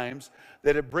different times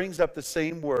that it brings up the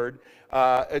same word.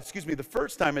 The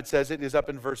first time it says it is up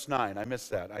in verse 9. I missed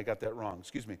that. I got that wrong.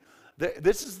 Excuse me.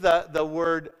 This is the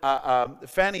word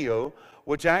phanio,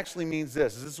 which actually means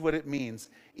this. This is what it means.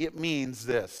 It means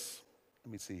this.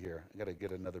 Let me see here. I got to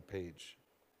get another page.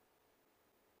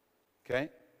 Okay?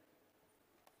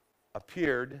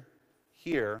 Appeared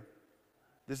here.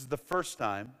 This is the first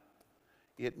time.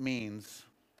 It means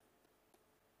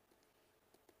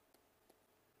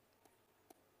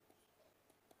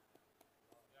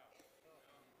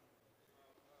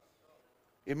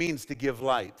to give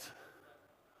light.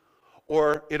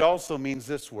 Or it also means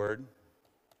this word.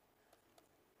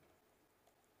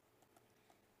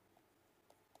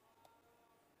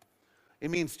 It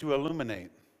means to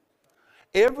illuminate.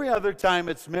 Every other time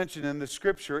it's mentioned in the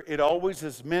scripture, it always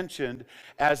is mentioned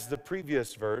as the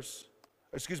previous verse,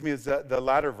 as the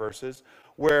latter verses,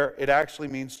 where it actually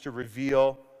means to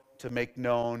reveal, to make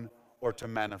known, or to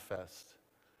manifest.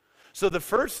 So the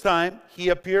first time he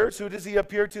appears, who does he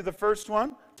appear to the first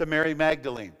one? To Mary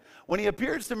Magdalene. When he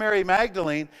appears to Mary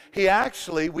Magdalene, he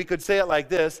actually, we could say it like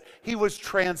this, he was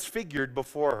transfigured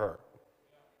before her.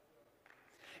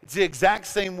 It's the exact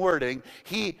same wording.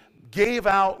 He gave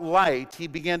out light. He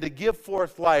began to give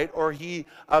forth light, or he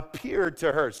appeared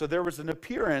to her. So there was an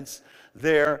appearance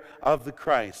there of the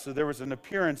Christ. So there was an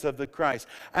appearance of the Christ.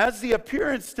 As the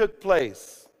appearance took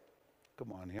place,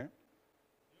 come on here.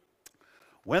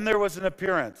 When there was an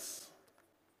appearance,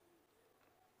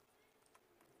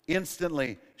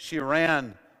 instantly she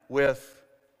ran with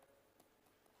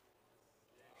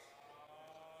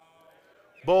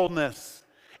boldness.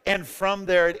 And from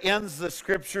there it ends the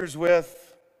scriptures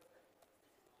with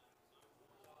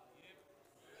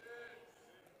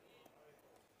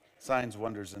signs,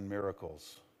 wonders, and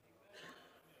miracles.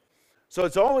 So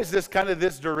it's always this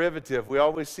derivative. We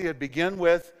always see it begin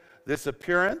with this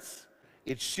appearance.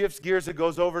 It shifts gears, it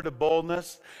goes over to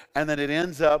boldness, and then it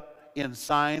ends up in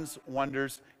signs,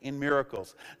 wonders, and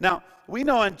miracles. Now, we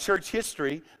know in church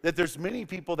history that there's many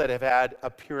people that have had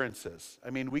appearances.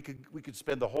 I mean, we could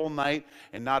spend the whole night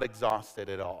and not exhaust it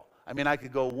at all. I mean, I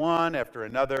could go one after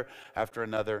another, after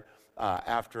another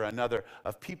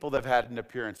of people that have had an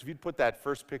appearance. If you'd put that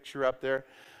first picture up there.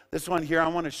 This one here, I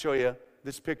want to show you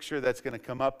this picture that's going to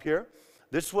come up here.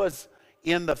 This was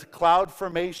in the cloud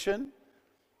formation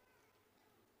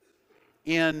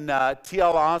in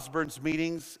T.L. Osborne's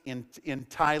meetings in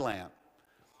Thailand.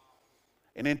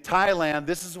 And in Thailand,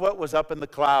 this is what was up in the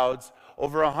clouds.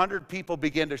 Over 100 people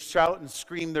began to shout and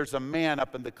scream, "There's a man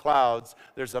up in the clouds.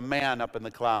 There's a man up in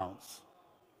the clouds."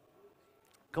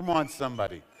 Come on,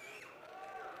 somebody.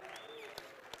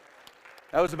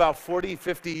 That was about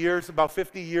 50 years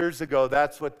ago.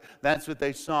 That's what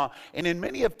they saw. And in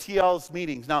many of T.L.'s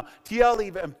meetings, now T.L.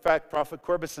 even, in fact, Prophet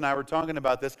Corbus and I were talking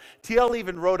about this. T.L.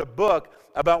 even wrote a book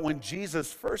about when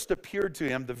Jesus first appeared to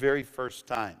him the very first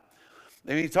time.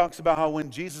 And he talks about how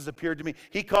when Jesus appeared to me,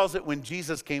 he calls it when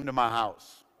Jesus came to my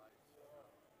house.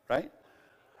 Right?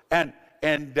 And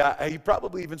And he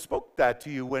probably even spoke that to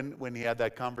you when he had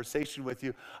that conversation with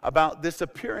you about this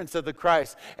appearance of the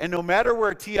Christ. And no matter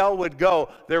where TL would go,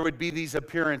 there would be these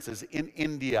appearances in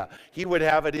India. He would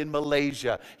have it in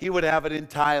Malaysia. He would have it in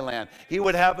Thailand. He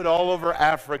would have it all over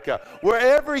Africa.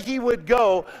 Wherever he would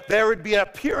go, there would be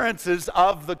appearances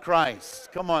of the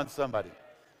Christ. Come on, somebody.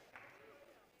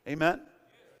 Amen?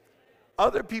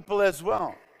 Other people as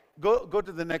well. Go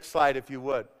to the next slide if you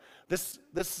would. This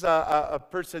a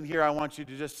person here I want you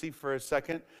to just see for a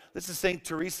second. This is Saint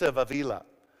Teresa of Avila.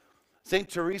 Saint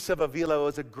Teresa of Avila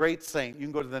was a great saint. You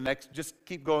can go to the next. Just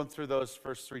keep going through those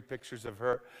first 3 pictures of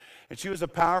her. And she was a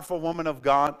powerful woman of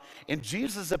God. And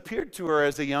Jesus appeared to her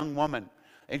as a young woman.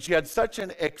 And she had such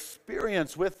an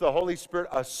experience with the Holy Spirit.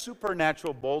 A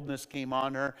supernatural boldness came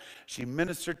on her. She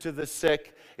ministered to the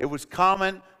sick. It was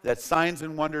common that signs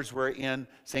and wonders were in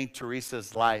St.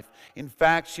 Teresa's life. In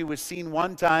fact, she was seen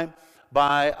one time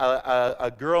by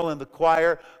a girl in the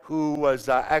choir who was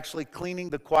actually cleaning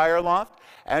the choir loft.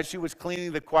 As she was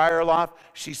cleaning the choir loft,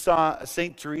 she saw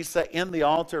St. Teresa in the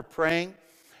altar praying.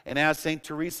 And as St.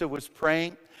 Teresa was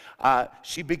praying,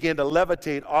 she began to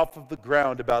levitate off of the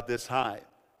ground about this high.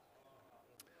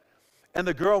 And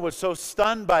the girl was so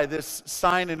stunned by this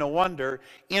sign and a wonder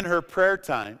in her prayer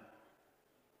time.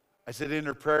 I said in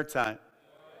her prayer time.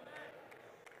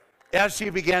 As she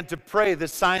began to pray,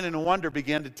 this sign and a wonder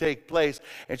began to take place.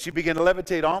 And she began to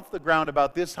levitate off the ground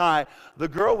about this high. The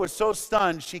girl was so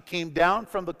stunned, she came down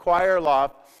from the choir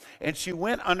loft and she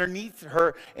went underneath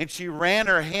her and she ran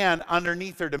her hand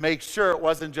underneath her to make sure it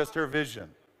wasn't just her vision.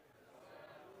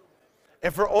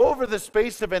 And for over the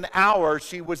space of an hour,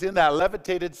 she was in that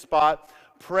levitated spot,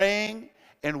 praying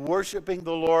and worshiping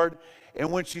the Lord.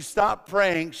 And when she stopped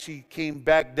praying, she came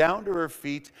back down to her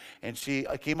feet, and she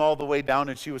came all the way down,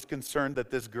 and she was concerned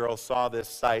that this girl saw this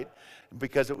sight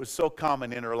because it was so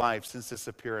common in her life since this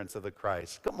appearance of the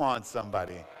Christ. Come on,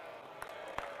 somebody.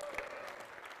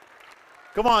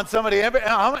 Come on, somebody.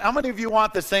 How many of you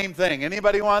want the same thing?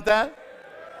 Anybody want that?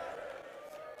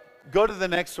 Go to the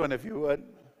next one, if you would.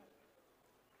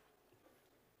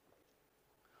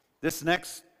 This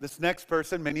next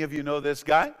person, many of you know this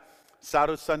guy,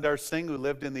 Sadhu Sundar Singh, who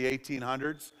lived in the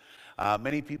 1800s.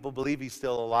 Many people believe he's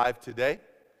still alive today.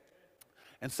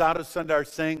 And Sadhu Sundar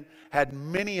Singh had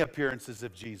many appearances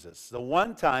of Jesus. The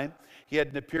one time he had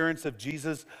an appearance of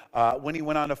Jesus when he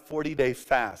went on a 40-day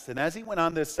fast. And as he went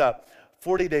on this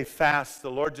 40-day fast, the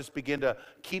Lord just began to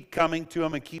keep coming to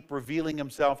him and keep revealing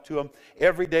himself to him.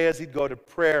 Every day as he'd go to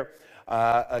prayer,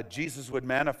 Jesus would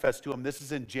manifest to him. This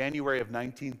is in January of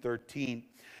 1913.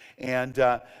 And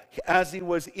as he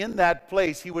was in that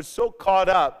place, he was so caught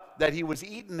up that he was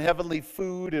eating heavenly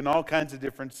food and all kinds of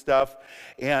different stuff.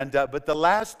 And but the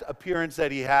last appearance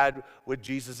that he had with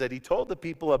Jesus that he told the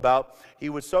people about, he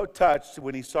was so touched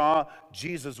when he saw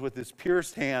Jesus with his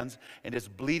pierced hands and his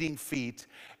bleeding feet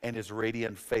and his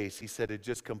radiant face. He said, it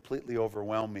just completely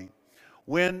overwhelmed me.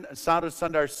 When Sadhu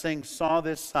Sundar Singh saw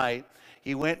this sight,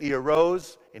 he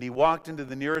arose, and he walked into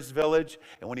the nearest village.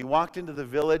 And when he walked into the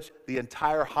village, the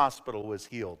entire hospital was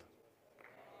healed.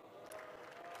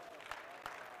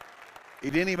 He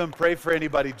didn't even pray for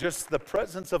anybody, just the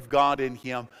presence of God in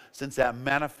him since that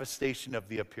manifestation of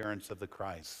the appearance of the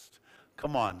Christ.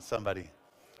 Come on, somebody.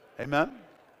 Amen?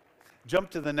 Jump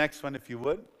to the next one, if you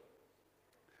would.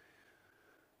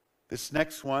 This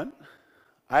next one,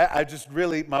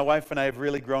 my wife and I have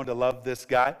really grown to love this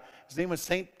guy. His name was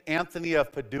St. Anthony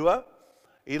of Padua.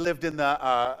 He lived in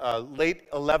the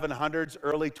late 1100s,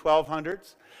 early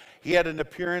 1200s. He had an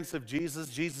appearance of Jesus.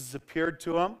 Jesus appeared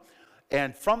to him.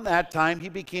 And from that time, he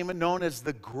became known as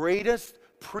the greatest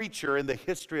preacher in the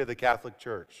history of the Catholic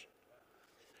Church.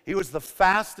 He was the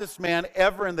fastest man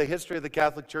ever in the history of the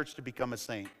Catholic Church to become a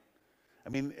saint. I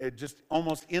mean, just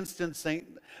almost instant saint,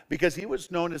 because he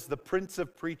was known as the Prince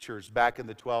of Preachers back in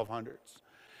the 1200s.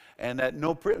 And that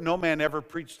no man ever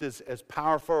preached as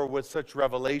powerful or with such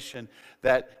revelation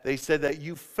that they said that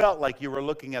you felt like you were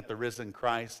looking at the risen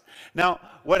Christ. Now,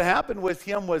 what happened with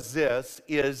him was this,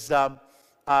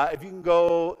 if you can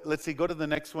go, let's see, go to the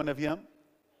next one of him.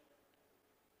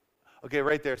 Okay,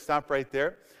 right there, stop right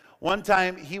there. One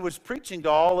time he was preaching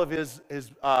to all of his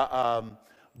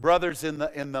brothers in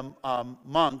the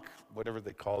monk, whatever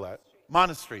they call that.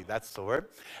 Monastery, that's the word.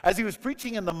 As he was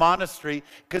preaching in the monastery,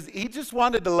 because he just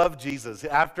wanted to love Jesus.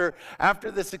 After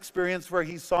this experience where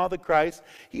he saw the Christ,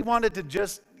 he wanted to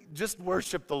just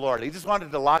worship the Lord. He just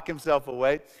wanted to lock himself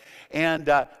away.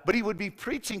 But he would be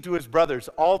preaching to his brothers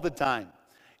all the time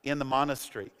in the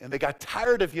monastery. And they got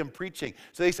tired of him preaching.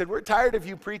 So they said, we're tired of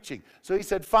you preaching. So he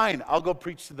said, fine, I'll go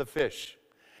preach to the fish.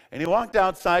 And he walked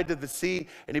outside to the sea,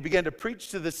 and he began to preach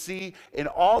to the sea, and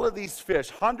all of these fish,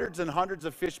 hundreds and hundreds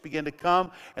of fish, began to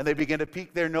come, and they began to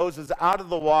peek their noses out of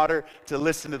the water to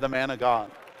listen to the man of God.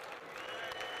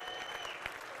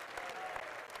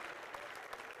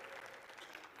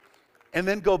 And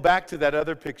then go back to that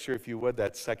other picture, if you would,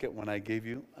 that second one I gave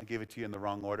you. I gave it to you in the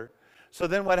wrong order. So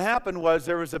then what happened was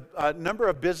there was a number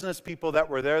of business people that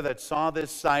were there that saw this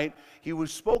sight. He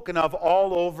was spoken of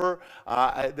all over,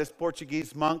 this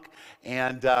Portuguese monk,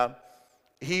 and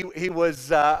he was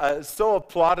so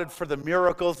applauded for the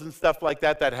miracles and stuff like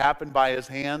that that happened by his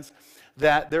hands,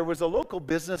 that there was a local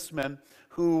businessman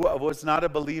who was not a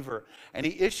believer, and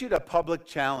he issued a public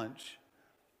challenge.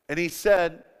 And he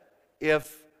said,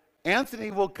 if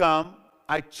Anthony will come,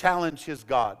 I challenge his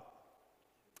God.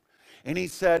 And he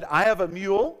said, I have a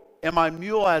mule, and my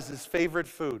mule has his favorite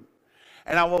food.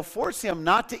 And I will force him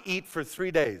not to eat for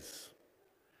 3 days.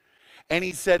 And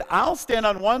he said, I'll stand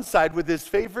on one side with his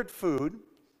favorite food,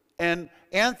 and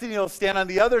Anthony will stand on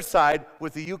the other side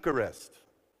with the Eucharist.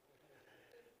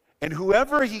 And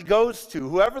whoever he goes to,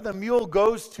 whoever the mule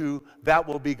goes to, that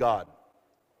will be God.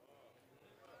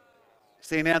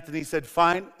 St. Anthony said,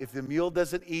 fine, if the mule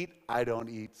doesn't eat, I don't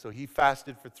eat. So he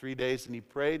fasted for 3 days and he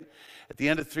prayed. At the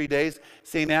end of 3 days,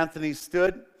 St. Anthony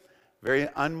stood very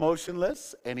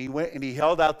unmotionless, and he went and he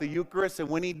held out the Eucharist. And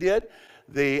when he did,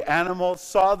 the animal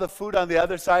saw the food on the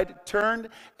other side, turned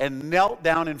and knelt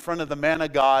down in front of the man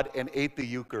of God and ate the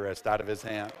Eucharist out of his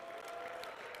hand.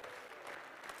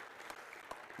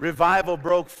 Revival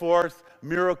broke forth.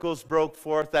 Miracles broke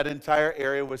forth. That entire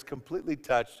area was completely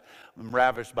touched and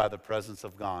ravished by the presence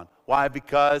of God. Why?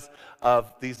 Because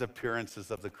of these appearances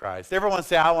of the Christ. Everyone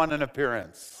say, I want an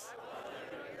appearance.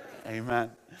 Amen.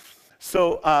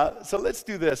 So let's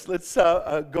do this. Let's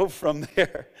go from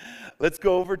there. Let's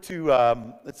go over to,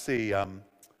 let's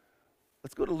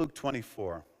go to Luke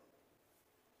 24.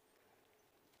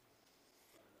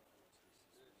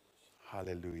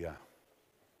 Hallelujah.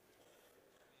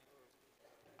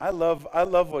 I love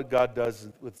what God does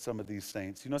with some of these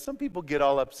saints. You know, some people get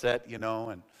all upset, you know,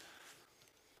 and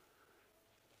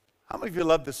how many of you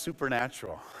love the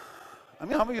supernatural? I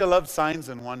mean, how many of you love signs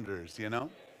and wonders, you know?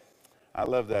 I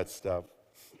love that stuff.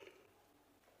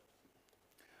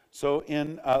 So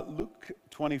in Luke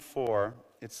 24,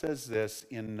 it says this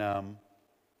in, I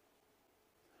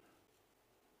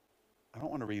don't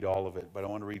want to read all of it, but I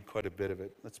want to read quite a bit of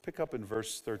it. Let's pick up in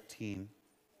verse 13.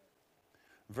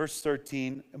 Verse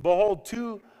 13, and behold,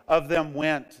 2 of them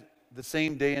went the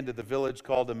same day into the village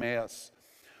called Emmaus,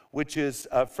 which is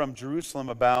from Jerusalem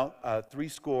about 80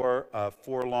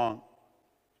 furlongs.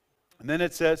 And then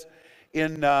it says,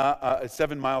 in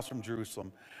 7 miles from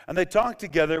Jerusalem. And they talked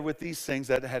together with these things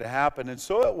that had happened. And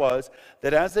so it was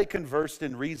that as they conversed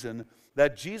in reason,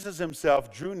 that Jesus himself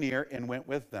drew near and went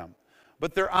with them.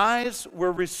 But their eyes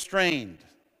were restrained,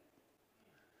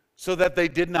 so that they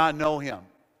did not know him.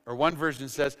 Or one version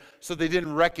says, so they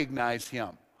didn't recognize him,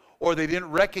 or they didn't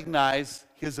recognize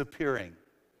his appearing.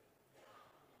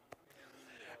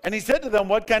 And he said to them,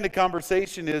 what kind of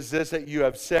conversation is this that you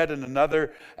have said, and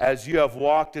another as you have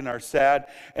walked and are sad?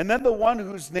 And then the one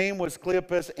whose name was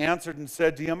Cleopas answered and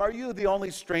said to him, are you the only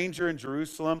stranger in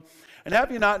Jerusalem? And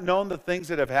have you not known the things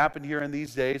that have happened here in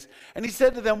these days? And he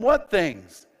said to them, what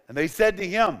things? And they said to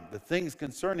him, the things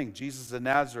concerning Jesus of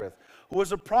Nazareth, who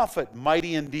was a prophet,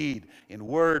 mighty indeed, in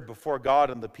word before God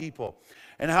and the people,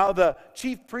 and how the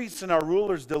chief priests and our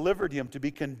rulers delivered him to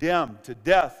be condemned to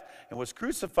death and was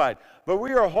crucified. But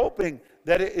we are hoping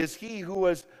that it is he who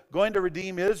was going to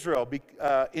redeem Israel.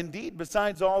 Indeed,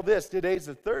 besides all this, today is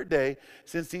the 3rd day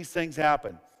since these things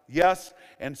happened. Yes,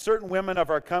 and certain women of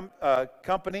our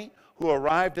company who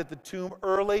arrived at the tomb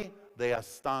early, they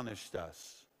astonished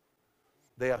us.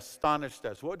 They astonished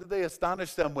us. What did they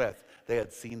astonish them with? They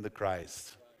had seen the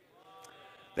Christ.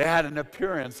 They had an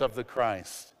appearance of the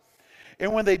Christ.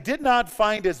 And when they did not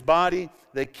find his body,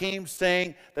 they came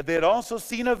saying that they had also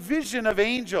seen a vision of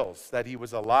angels, that he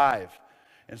was alive.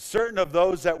 And certain of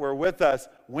those that were with us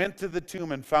went to the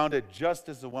tomb and found it just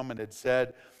as the woman had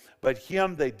said, but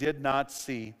him they did not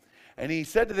see. And he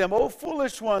said to them, O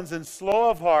foolish ones and slow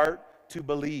of heart to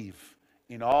believe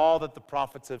in all that the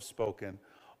prophets have spoken.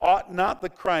 Ought not the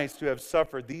Christ to have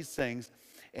suffered these things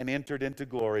and entered into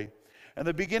glory?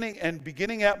 And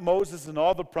beginning at Moses and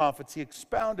all the prophets, he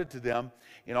expounded to them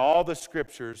in all the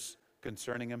scriptures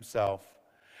concerning himself.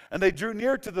 And they drew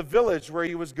near to the village where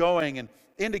he was going and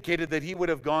indicated that he would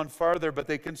have gone farther, but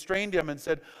they constrained him and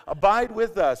said, abide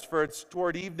with us, for it's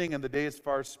toward evening and the day is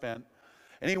far spent.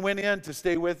 And he went in to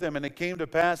stay with them, and it came to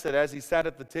pass that as he sat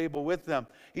at the table with them,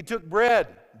 he took bread,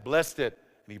 blessed it,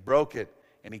 and he broke it,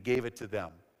 and he gave it to them.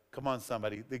 Come on,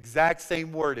 somebody. The exact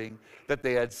same wording that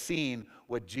they had seen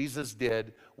what Jesus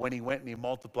did when he went and he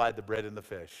multiplied the bread and the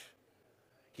fish.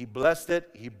 He blessed it,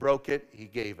 he broke it, he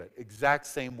gave it. Exact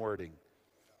same wording.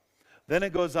 Then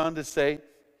it goes on to say,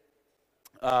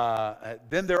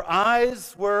 then their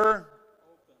eyes were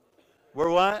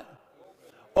what?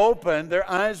 Open. Their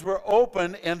eyes were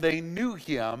open, and they knew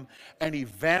him, and he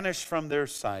vanished from their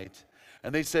sight.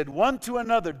 And they said one to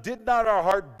another, did not our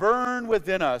heart burn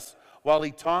within us while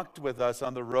he talked with us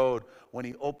on the road when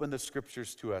he opened the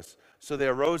scriptures to us? So they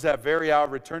arose that very hour,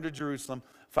 returned to Jerusalem,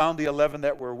 found the 11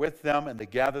 that were with them, and they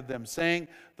gathered them, saying,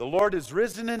 the Lord is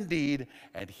risen indeed,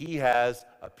 and he has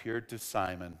appeared to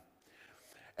Simon.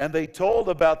 And they told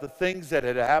about the things that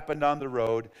had happened on the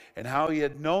road, and how he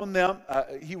had known them.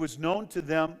 He was known to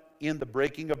them in the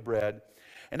breaking of bread.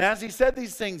 And as he said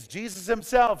these things, Jesus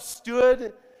himself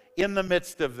stood in the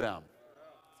midst of them.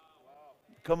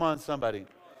 Come on, somebody.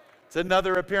 It's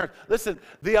another appearance. Listen,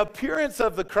 the appearance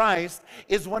of the Christ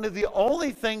is one of the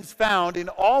only things found in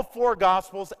all four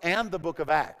Gospels and the book of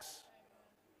Acts.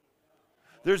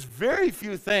 There's very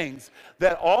few things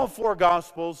that all four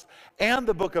Gospels and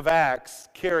the book of Acts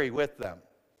carry with them.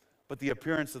 But the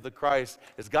appearance of the Christ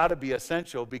has got to be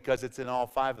essential because it's in all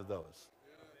five of those.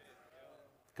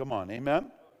 Come on,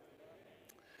 amen?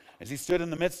 As he stood in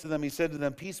the midst of them, he said to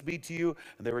them, peace be to you.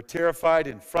 And they were terrified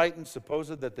and frightened,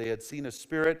 supposed that they had seen a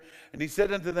spirit. And he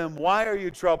said unto them, why are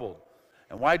you troubled?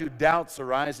 And why do doubts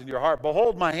arise in your heart?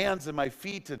 Behold my hands and my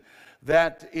feet, and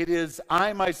that it is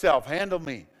I myself. Handle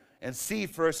me. And see,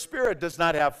 for a spirit does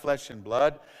not have flesh and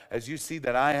blood, as you see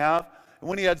that I have. And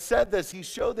when he had said this, he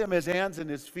showed them his hands and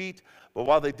his feet. But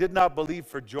while they did not believe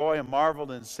for joy, and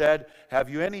marveled, and said, have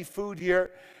you any food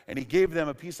here? And he gave them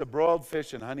a piece of broiled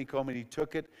fish and honeycomb, and he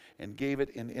took it and gave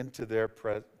it into their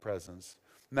presence.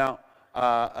 Now,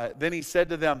 then he said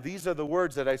to them, these are the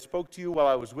words that I spoke to you while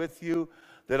I was with you,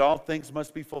 that all things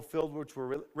must be fulfilled which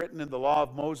were written in the law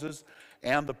of Moses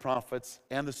and the prophets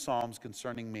and the Psalms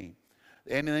concerning me.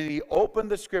 And then he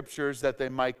opened the scriptures that they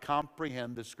might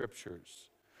comprehend the scriptures.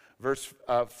 Verse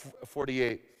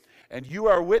 48. And you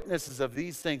are witnesses of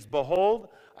these things. Behold,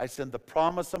 I send the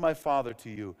promise of my Father to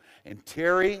you. And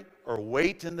tarry or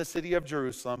wait in the city of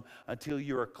Jerusalem until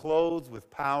you are clothed with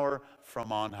power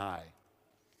from on high.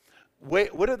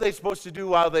 Wait, what are they supposed to do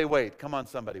while they wait? Come on,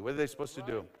 somebody. What are they supposed to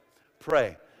do?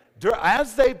 Pray.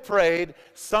 As they prayed,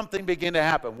 something began to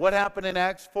happen. What happened in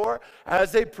Acts 4?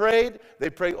 As they prayed,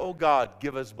 oh God,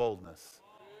 give us boldness.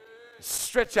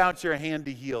 Stretch out your hand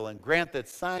to heal, and grant that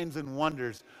signs and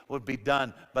wonders would be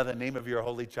done by the name of your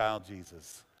holy child,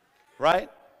 Jesus. Right?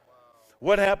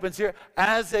 What happens here?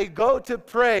 As they go to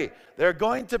pray, they're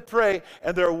going to pray,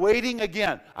 and they're waiting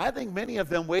again. I think many of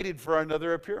them waited for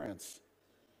another appearance.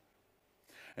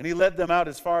 And he led them out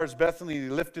as far as Bethany, and he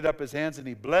lifted up his hands, and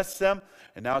he blessed them.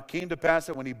 And now it came to pass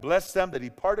that when he blessed them, that he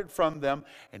parted from them,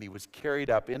 and he was carried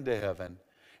up into heaven.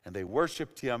 And they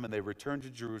worshiped him, and they returned to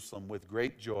Jerusalem with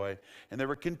great joy. And they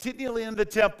were continually in the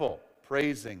temple,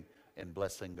 praising and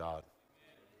blessing God.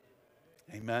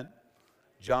 Amen.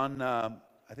 John,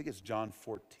 I think it's John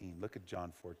 14. Look at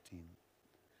John 14.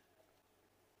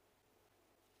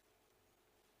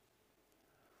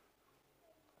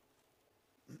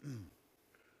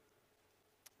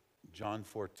 John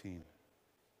 14.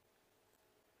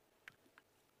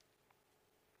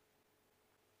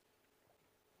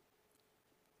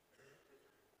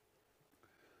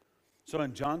 So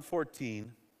in John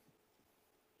 14,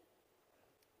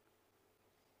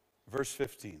 verse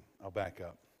 15, I'll back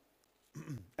up.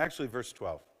 Actually, verse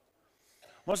 12.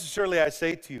 Most assuredly I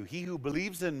say to you, he who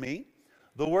believes in me,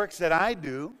 the works that I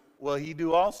do, will he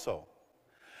do also.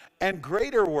 And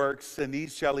greater works than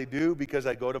these shall he do, because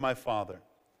I go to my Father.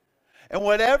 And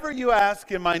whatever you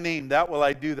ask in my name, that will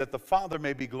I do, that the Father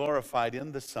may be glorified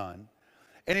in the Son.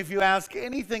 And if you ask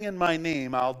anything in my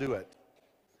name, I'll do it.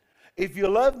 If you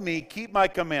love me, keep my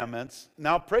commandments.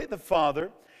 Now pray the Father,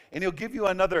 and he'll give you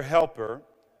another helper,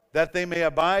 that they may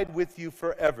abide with you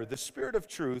forever. The Spirit of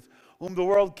truth, whom the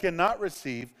world cannot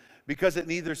receive, because it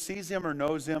neither sees him or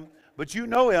knows him. But you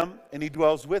know him, and he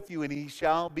dwells with you, and he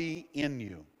shall be in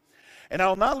you. And I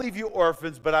will not leave you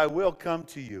orphans, but I will come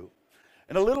to you.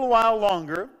 In a little while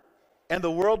longer, and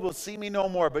the world will see me no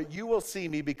more, but you will see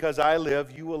me, because I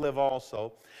live, you will live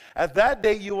also. At that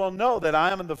day you will know that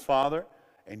I am in the Father,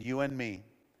 and you in me,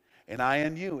 and I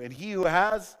in you. And he who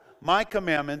has my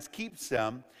commandments keeps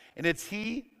them, and it's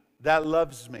he that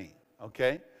loves me.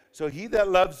 Okay? So he that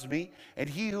loves me, and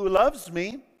he who loves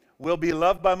me will be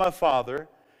loved by my Father,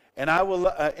 and I will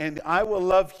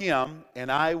love him, and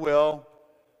I will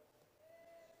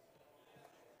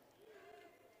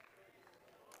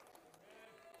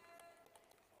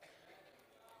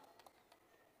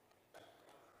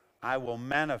I will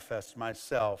manifest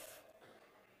myself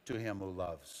to him who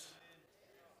loves.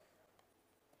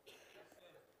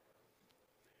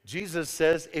 Jesus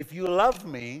says, if you love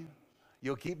me,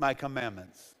 you'll keep my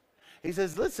commandments. He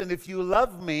says, listen, if you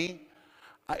love me,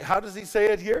 how does he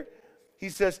say it here? He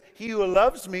says, he who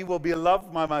loves me will be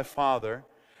loved by my Father,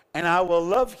 and I will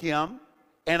love him,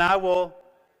 and I will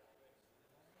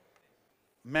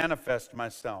manifest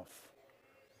myself.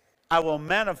 I will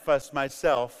manifest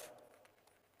myself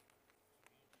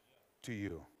to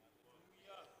you.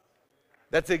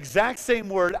 That's the exact same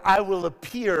word, I will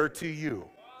appear to you.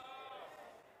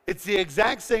 It's the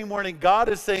exact same wording. God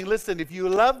is saying, listen, if you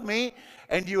love me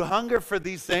and you hunger for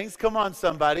these things, come on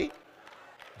somebody.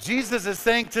 Jesus is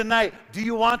saying tonight, do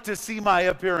you want to see my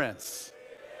appearance?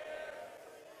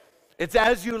 It's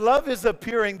as you love his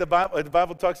appearing, the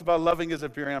Bible talks about loving his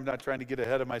appearing. I'm not trying to get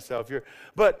ahead of myself here.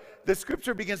 But the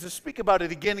scripture begins to speak about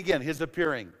it again and again. His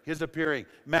appearing,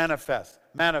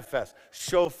 manifest,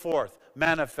 show forth,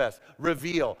 manifest,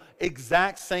 reveal.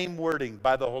 Exact same wording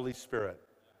by the Holy Spirit.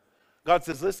 God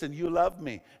says, listen, you love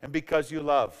me. And because you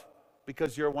love,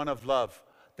 because you're one of love,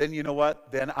 then you know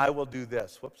what? Then I will do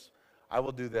this. Whoops. I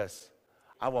will do this.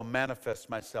 I will manifest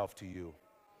myself to you.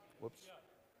 Whoops.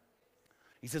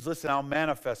 He says, listen, I'll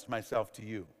manifest myself to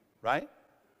you, right?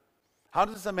 How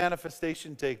does the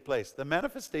manifestation take place? The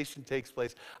manifestation takes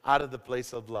place out of the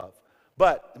place of love.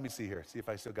 But, let me see here, see if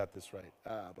I still got this right.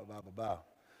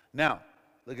 Now,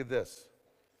 look at this.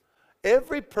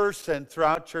 Every person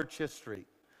throughout church history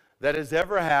that has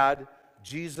ever had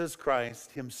Jesus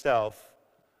Christ himself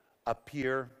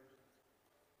appear,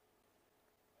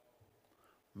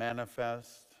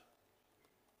 manifest,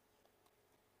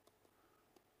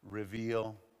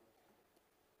 reveal,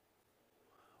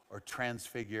 or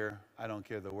transfigure, I don't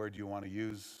care the word you want to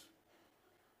use.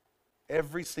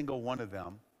 Every single one of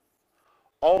them,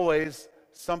 always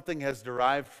something has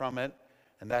derived from it,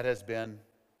 and that has been,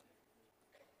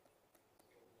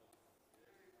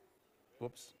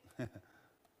 whoops,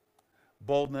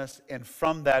 boldness, and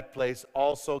from that place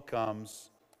also comes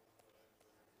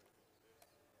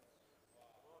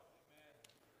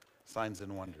signs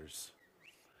and wonders.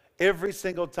 Every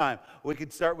single time. We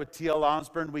could start with T.L.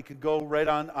 Osborne. We could go right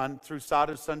on through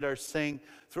Sadhu Sundar Singh,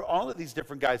 through all of these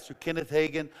different guys, through Kenneth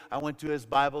Hagin. I went to his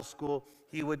Bible school.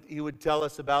 He would tell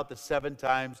us about the 7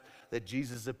 times that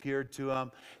Jesus appeared to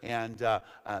him. And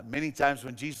many times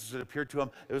when Jesus would appear to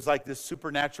him, it was like this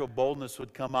supernatural boldness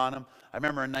would come on him. I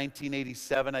remember in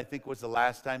 1987, I think was the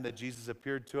last time that Jesus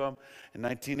appeared to him. In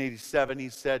 1987, he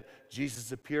said,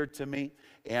 Jesus appeared to me.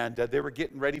 And they were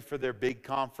getting ready for their big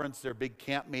conference, their big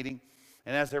camp meeting.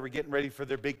 And as they were getting ready for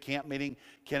their big camp meeting,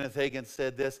 Kenneth Hagin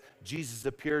said this, Jesus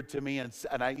appeared to me, and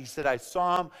he said, I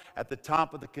saw him at the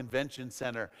top of the convention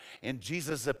center. And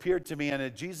Jesus appeared to me,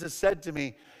 and Jesus said to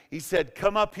me, he said,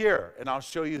 come up here, and I'll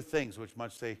show you things which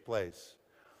must take place.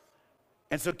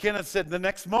 And so Kenneth said, the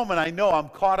next moment, I know I'm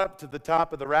caught up to the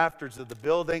top of the rafters of the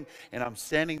building, and I'm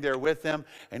standing there with him,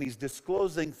 and he's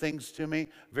disclosing things to me,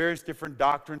 various different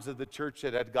doctrines of the church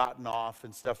that had gotten off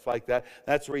and stuff like that.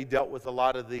 That's where he dealt with a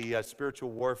lot of the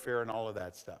spiritual warfare and all of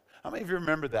that stuff. How many of you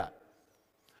remember that?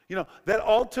 You know, that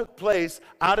all took place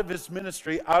out of his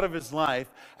ministry, out of his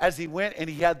life. As he went and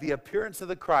he had the appearance of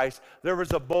the Christ, there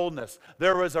was a boldness,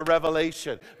 there was a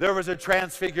revelation, there was a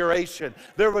transfiguration,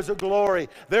 there was a glory,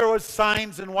 there was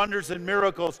signs and wonders and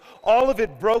miracles. All of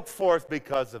it broke forth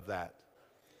because of that.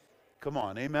 Come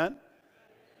on, amen?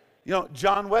 You know,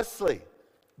 John Wesley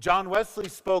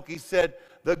spoke, he said,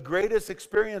 the greatest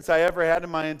experience I ever had in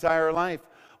my entire life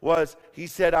was, he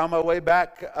said, on my way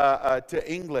back to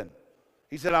England.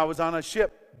 He said, I was on a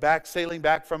ship sailing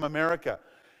back from America.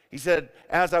 He said,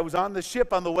 as I was on the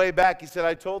ship on the way back, he said,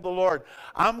 I told the Lord,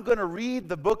 I'm going to read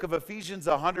the book of Ephesians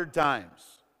 100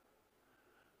 times.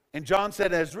 And John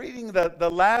said, as reading the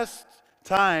last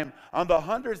time, on the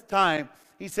 100th time,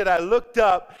 he said, I looked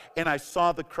up and I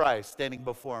saw the Christ standing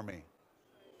before me.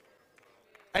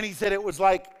 And he said, it was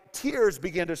like tears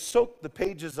began to soak the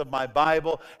pages of my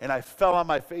Bible, and I fell on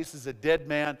my face as a dead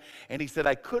man. And he said,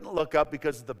 I couldn't look up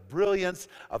because of the brilliance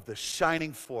of the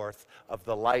shining forth of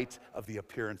the light of the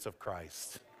appearance of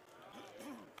Christ.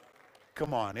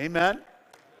 Come on, amen?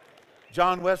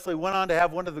 John Wesley went on to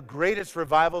have one of the greatest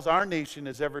revivals our nation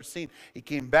has ever seen. He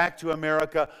came back to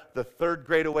America, the Third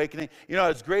Great Awakening. You know,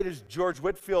 as great as George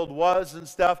Whitefield was and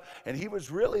stuff, and he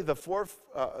was really the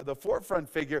forefront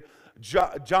figure,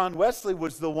 John Wesley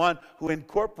was the one who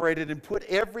incorporated and put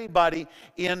everybody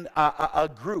in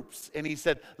groups. And he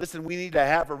said, listen, we need to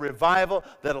have a revival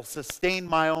that'll sustain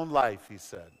my own life, he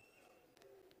said.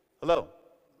 Hello?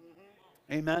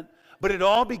 Mm-hmm. Amen? But it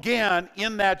all began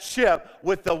in that ship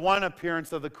with the one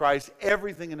appearance of the Christ.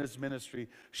 Everything in his ministry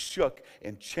shook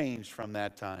and changed from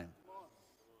that time.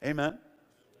 Amen?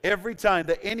 Every time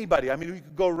that anybody, I mean, we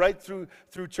could go right through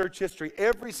church history,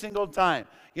 every single time.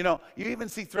 You know, you even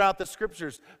see throughout the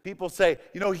scriptures, people say,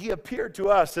 you know, he appeared to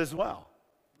us as well.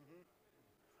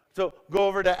 So go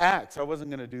over to Acts. I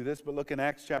wasn't going to do this, but look in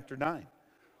Acts chapter 9.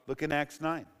 Look in Acts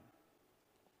 9.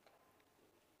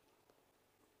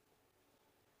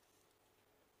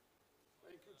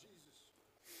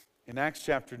 In Acts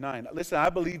chapter 9. Listen, I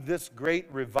believe this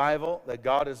great revival that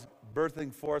God is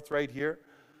birthing forth right here,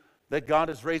 that God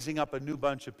is raising up a new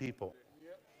bunch of people.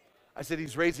 I said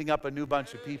he's raising up a new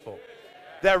bunch of people.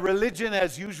 That religion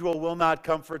as usual will not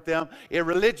comfort them. A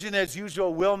religion as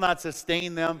usual will not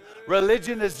sustain them.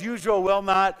 Religion as usual will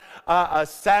not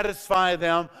satisfy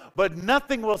them. But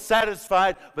nothing will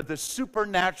satisfy but the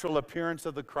supernatural appearance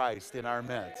of the Christ in our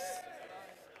midst.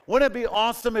 Wouldn't it be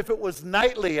awesome if it was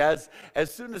nightly, as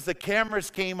soon as the cameras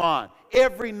came on,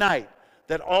 every night,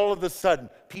 that all of a sudden,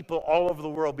 people all over the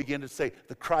world begin to say,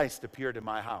 the Christ appeared in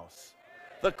my house.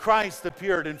 The Christ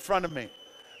appeared in front of me.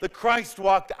 The Christ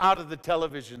walked out of the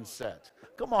television set.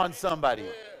 Come on, somebody.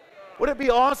 Would it be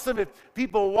awesome if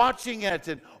people watching it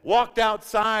and walked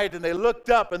outside and they looked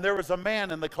up and there was a man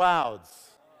in the clouds?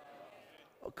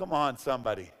 Oh, come on,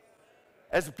 somebody.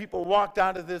 As people walked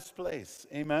out of this place.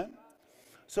 Amen?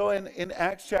 So in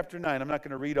Acts chapter 9, I'm not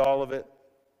going to read all of it,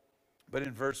 but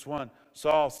in verse 1,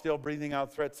 Saul, still breathing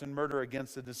out threats and murder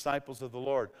against the disciples of the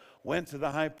Lord, went to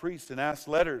the high priest and asked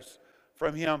letters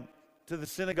from him to the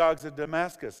synagogues of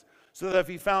Damascus, so that if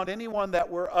he found anyone that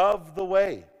were of the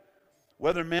way,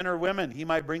 whether men or women, he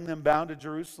might bring them bound to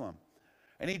Jerusalem.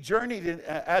 And he journeyed, and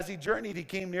as he journeyed, he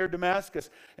came near Damascus.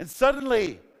 And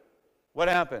suddenly, what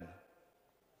happened?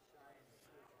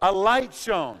 A light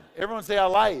shone. Everyone say a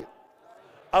light.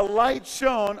 A light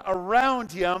shone around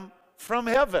him from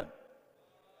heaven.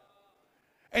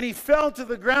 And he fell to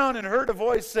the ground and heard a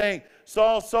voice saying,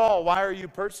 Saul, Saul, why are you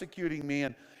persecuting me?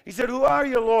 And he said, who are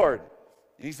you, Lord?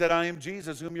 And he said, I am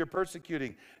Jesus, whom you're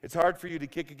persecuting. It's hard for you to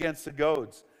kick against the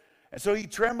goads. And so he,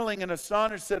 trembling and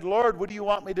astonished, said, Lord, what do you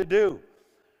want me to do?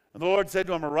 And the Lord said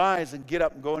to him, arise and get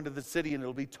up and go into the city, and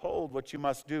it'll be told what you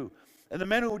must do. And the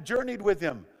men who journeyed with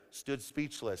him stood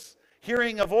speechless,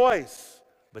 hearing a voice,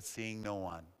 but seeing no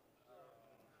one.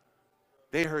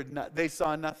 They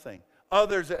saw nothing.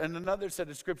 Others, and another set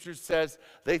of scriptures says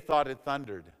they thought it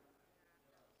thundered.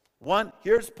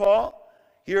 Here's Paul.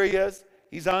 Here he is.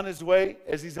 He's on his way.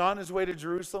 As he's on his way to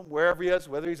Jerusalem, wherever he is,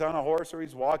 whether he's on a horse or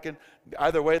he's walking,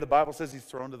 either way, the Bible says he's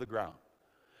thrown to the ground.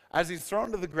 As he's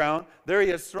thrown to the ground, there he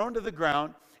is, thrown to the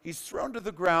ground. He's thrown to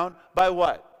the ground by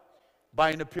what?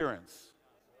 By an appearance.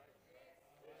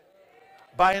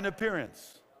 By an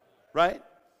appearance, right?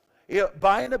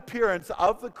 By an appearance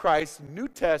of the Christ, New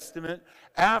Testament,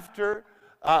 after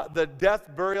the death,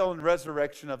 burial, and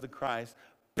resurrection of the Christ.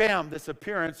 Bam, this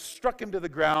appearance struck him to the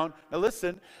ground. Now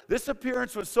listen, this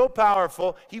appearance was so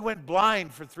powerful, he went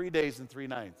blind for 3 days and 3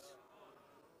 nights.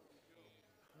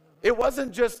 It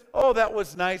wasn't just, oh, that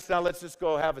was nice, now let's just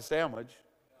go have a sandwich.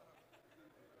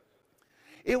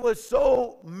 It was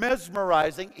so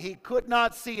mesmerizing, he could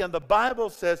not see. And the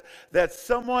Bible says that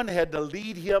someone had to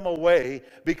lead him away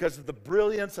because of the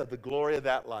brilliance of the glory of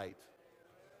that light.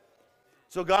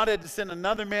 So God had to send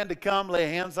another man to come, lay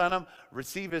hands on him,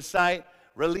 receive his sight,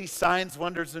 release signs,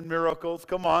 wonders, and miracles.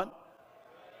 Come on.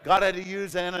 God had to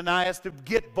use Ananias to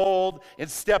get bold and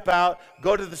step out,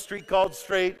 go to the street called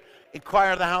Straight,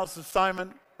 inquire the house of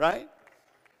Simon, right?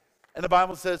 And the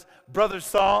Bible says, Brother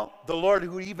Saul, the Lord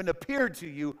who even appeared to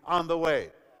you on the way.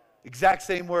 Exact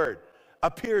same word.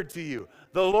 Appeared to you.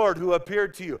 The Lord who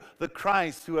appeared to you. The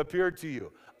Christ who appeared to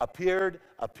you. Appeared,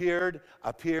 appeared,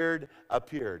 appeared,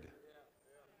 appeared.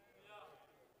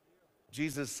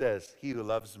 Jesus says, he who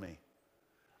loves me,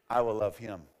 I will love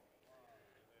him.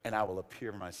 And I will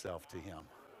appear myself to him.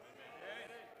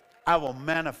 I will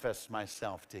manifest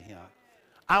myself to him.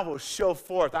 I will show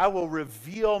forth. I will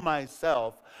reveal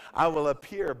myself. I will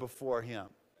appear before him.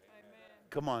 Amen.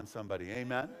 Come on, somebody.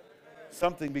 Amen?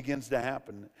 Something begins to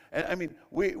happen. And I mean,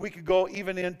 we could go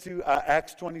even into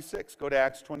Acts 26. Go to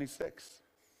Acts 26.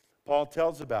 Paul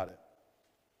tells about it.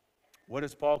 What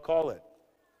does Paul call it?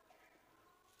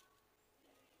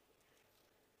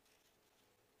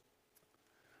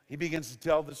 He begins to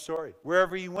tell the story.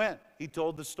 Wherever he went, he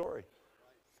told the story.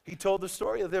 He told the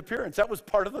story of the appearance. That was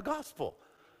part of the gospel.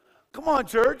 Come on,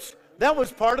 church. That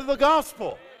was part of the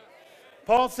gospel.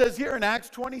 Paul says here in Acts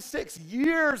 26,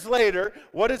 years later,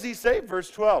 what does he say? Verse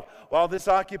 12, while this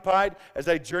occupied, as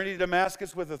I journeyed to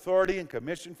Damascus with authority and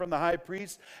commission from the high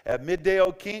priest, at midday,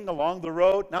 O king, along the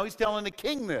road. Now he's telling the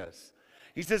king this.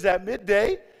 He says, at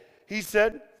midday, he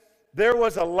said, there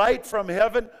was a light from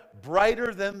heaven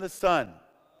brighter than the sun,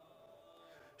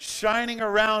 shining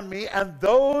around me and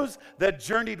those that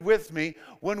journeyed with me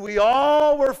when we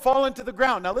all were fallen to the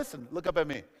ground. Now listen, look up at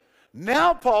me.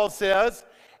 Now Paul says,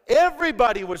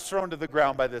 everybody was thrown to the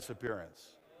ground by this appearance.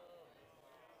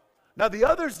 Now the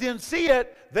others didn't see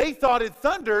it. They thought it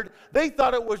thundered. They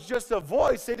thought it was just a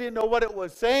voice. They didn't know what it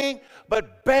was saying.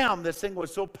 But bam, this thing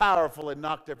was so powerful it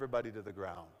knocked everybody to the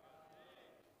ground.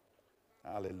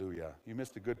 Hallelujah. You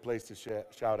missed a good place to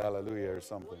shout hallelujah or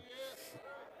something.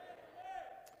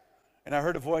 And I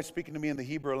heard a voice speaking to me in the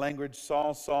Hebrew language,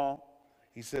 Saul, Saul.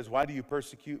 He says, why do you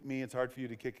persecute me? It's hard for you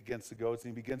to kick against the goats.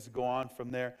 And he begins to go on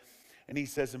from there. And he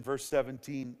says in verse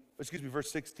 16,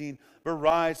 but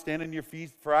rise, stand on your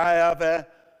feet, for I've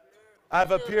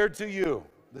appeared to you.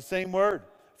 The same word,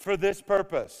 for this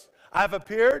purpose. I've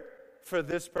appeared for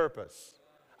this purpose.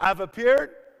 I've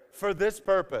appeared for this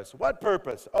purpose. What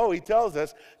purpose? Oh, he tells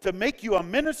us to make you a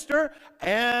minister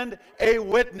and a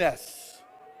witness.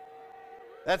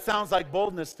 That sounds like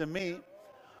boldness to me.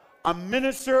 A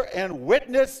minister and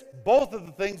witness, both of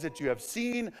the things that you have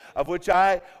seen, of which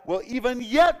I will even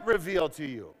yet reveal to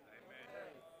you.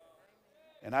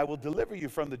 And I will deliver you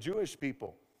from the Jewish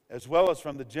people, as well as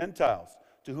from the Gentiles,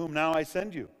 to whom now I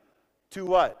send you. To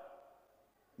what?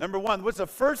 Number one, what's the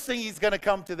first thing he's going to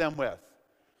come to them with?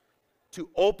 To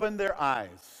open their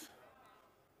eyes.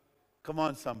 Come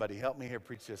on, somebody, help me here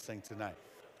preach this thing tonight.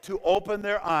 To open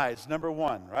their eyes, number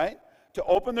one, right? To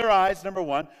open their eyes, number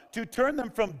one. To turn them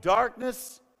from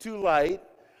darkness to light,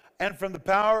 and from the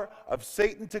power of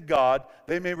Satan to God,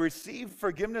 they may receive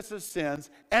forgiveness of sins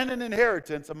and an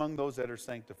inheritance among those that are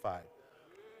sanctified.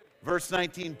 Verse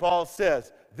 19, Paul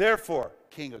says, therefore,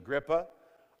 King Agrippa,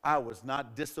 I was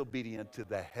not disobedient to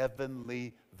the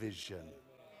heavenly vision.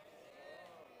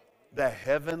 The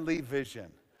heavenly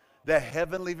vision. The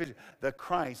heavenly vision. The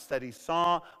Christ that he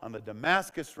saw on the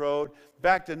Damascus Road.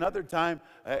 Back to another time,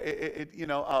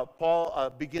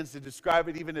 Paul begins to describe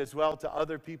it even as well to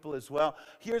other people as well.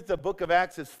 Here's the book of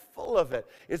Acts is full of it.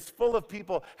 It's full of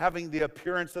people having the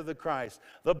appearance of the Christ.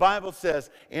 The Bible says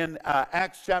in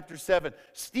Acts chapter 7,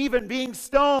 Stephen being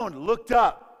stoned looked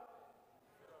up.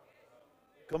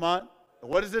 Come on.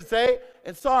 What does it say?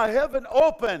 And saw heaven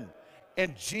open,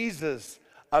 and Jesus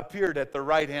appeared at the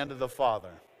right hand of the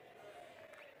Father.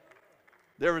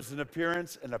 There was an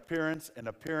appearance, an appearance, an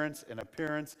appearance, an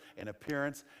appearance, an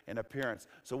appearance, an appearance.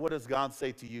 So what does God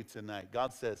say to you tonight?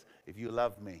 God says, if you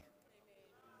love me,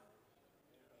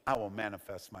 I will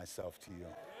manifest myself to you.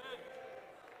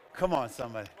 Come on,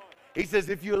 somebody. He says,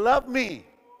 if you love me,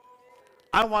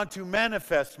 I want to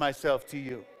manifest myself to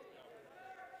you.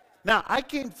 Now, I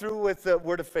came through with the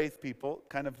Word of Faith people,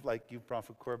 kind of like you,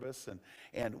 Prophet Corbus,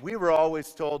 and we were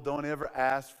always told, don't ever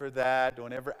ask for that,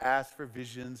 don't ever ask for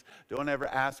visions, don't ever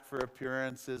ask for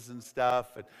appearances and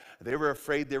stuff. And they were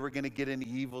afraid they were going to get an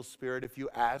evil spirit if you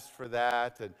asked for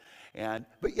that.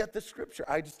 But yet the Scripture,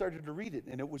 I just started to read it,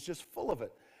 and it was just full of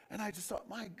it. And I just thought,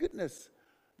 my goodness,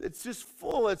 it's just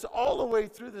full. It's all the way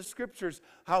through the Scriptures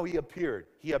how he appeared.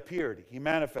 He appeared, he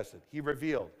manifested, he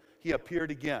revealed, he appeared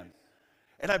again.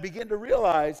 And I began to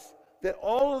realize that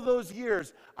all of those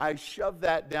years, I shoved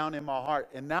that down in my heart.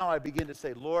 And now I begin to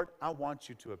say, Lord, I want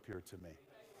you to appear to me.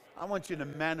 I want you to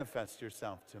manifest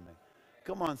yourself to me.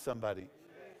 Come on, somebody.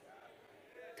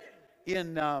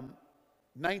 In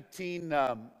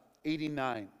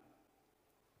 1989,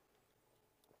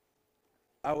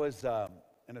 I was an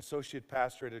associate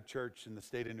pastor at a church in the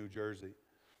state of New Jersey.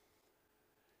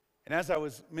 And as I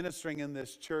was ministering in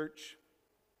this church,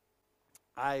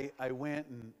 I went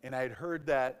and I had heard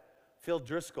that Phil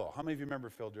Driscoll, how many of you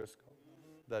remember Phil Driscoll,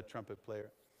 the trumpet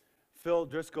player? Phil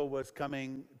Driscoll was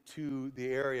coming to the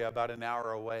area about an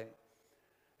hour away.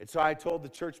 And so I told the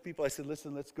church people, I said,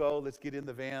 listen, let's go, let's get in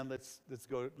the van, let's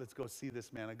go see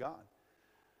this man of God.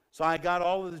 So I got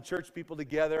all of the church people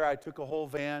together. I took a whole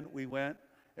van, we went.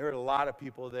 There were a lot of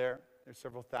people there. There's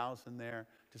several thousand there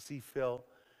to see Phil.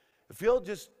 Phil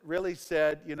just really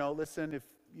said, listen, if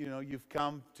you've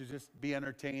come to just be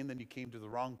entertained, then you came to the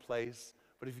wrong place.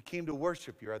 But if you came to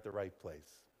worship, you're at the right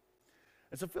place.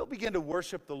 And so Phil began to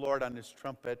worship the Lord on his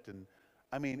trumpet. And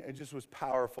I mean, it just was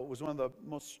powerful. It was one of the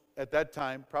most, at that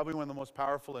time, probably one of the most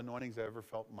powerful anointings I ever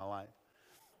felt in my life.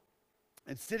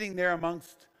 And sitting there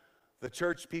amongst the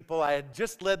church people, I had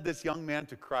just led this young man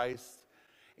to Christ.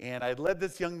 And I led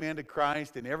this young man to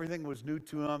Christ, and everything was new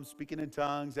to him, speaking in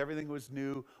tongues, everything was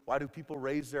new. Why do people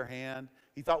raise their hand?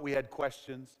 He thought we had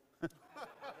questions.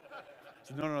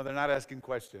 So, no, they're not asking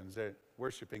questions. They're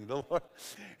worshiping the Lord.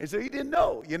 And so he didn't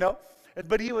know,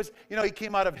 But he was, he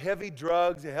came out of heavy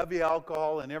drugs, heavy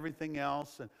alcohol, and everything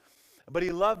else. But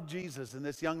he loved Jesus, and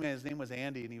this young man, his name was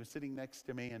Andy, and he was sitting next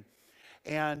to me,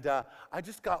 and I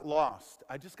just got lost.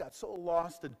 I just got so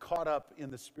lost and caught up in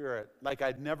the Spirit like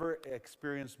I'd never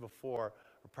experienced before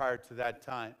or prior to that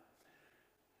time.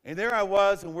 And there I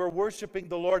was, and we're worshiping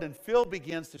the Lord, and Phil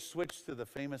begins to switch to the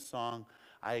famous song,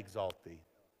 I Exalt Thee.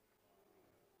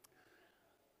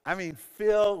 I mean,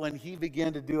 Phil, when he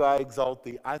began to do I Exalt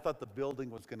Thee, I thought the building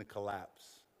was going to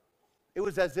collapse. It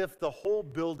was as if the whole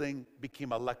building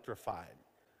became electrified.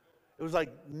 It was like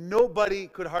nobody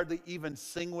could hardly even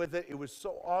sing with it. It was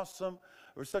so awesome.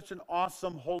 There was such an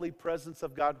awesome, holy presence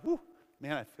of God. Whew,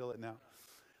 man, I feel it now.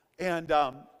 And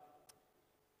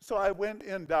so I went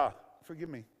and, forgive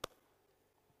me.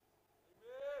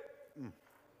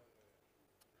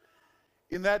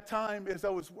 In that time, as I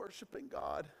was worshiping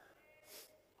God,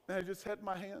 and I just had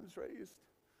my hands raised,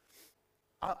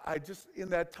 in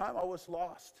that time, I was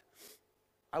lost.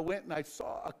 I went and I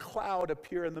saw a cloud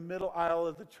appear in the middle aisle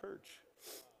of the church.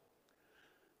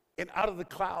 And out of the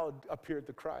cloud appeared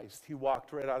the Christ. He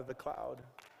walked right out of the cloud.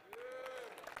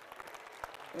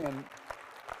 And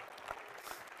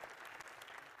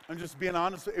I'm just being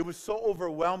honest, it was so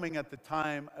overwhelming at the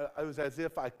time. It was as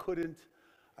if I couldn't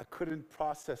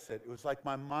process it. It was like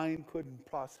my mind couldn't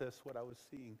process what I was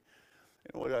seeing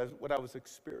and what I was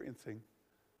experiencing.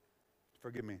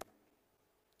 Forgive me.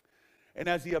 And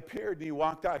as he appeared and he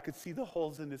walked out, I could see the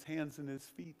holes in his hands and his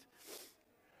feet.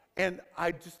 And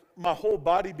my whole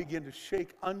body began to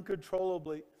shake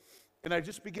uncontrollably. And I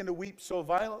just began to weep so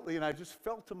violently, and I just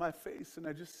fell to my face, and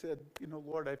I just said,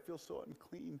 Lord, I feel so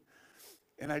unclean.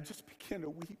 And I just began to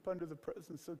weep under the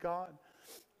presence of God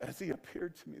as he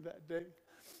appeared to me that day.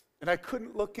 And I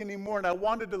couldn't look anymore, and I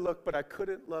wanted to look, but I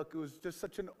couldn't look. It was just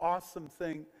such an awesome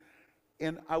thing.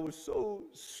 And I was so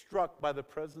struck by the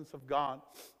presence of God,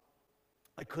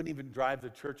 I couldn't even drive the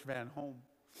church van home.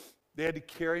 They had to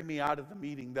carry me out of the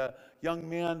meeting. The young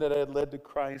man that I had led to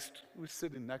Christ was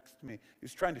sitting next to me. He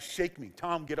was trying to shake me.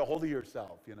 Tom, get a hold of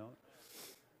yourself,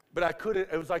 But I couldn't.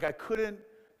 It was like I couldn't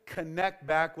connect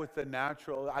back with the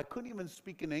natural. I couldn't even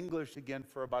speak in English again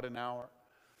for about an hour.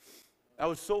 I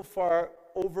was so far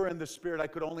over in the Spirit, I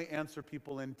could only answer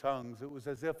people in tongues. It was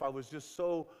as if I was just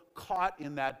so caught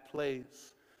in that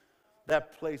place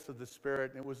of the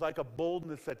Spirit. And it was like a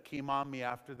boldness that came on me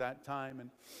after that time. And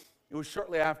it was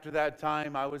shortly after that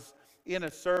time I was in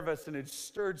a service, and it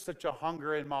stirred such a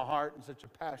hunger in my heart and such a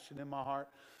passion in my heart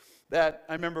that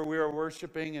I remember we were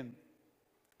worshiping,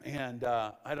 and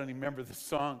I don't even remember the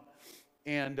song.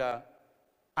 And I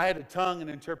had a tongue and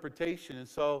interpretation, and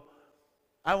so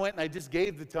I went and I just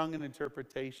gave the tongue and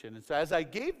interpretation. And so as I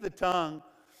gave the tongue,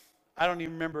 I don't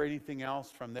even remember anything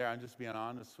else from there. I'm just being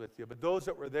honest with you. But those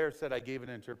that were there said I gave an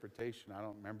interpretation. I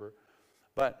don't remember.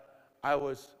 But I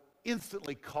was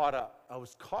instantly caught up. I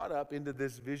was caught up into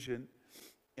this vision,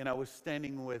 and I was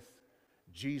standing with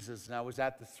Jesus, and I was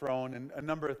at the throne, and a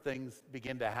number of things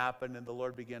began to happen, and the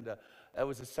Lord that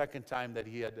was the second time that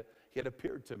he had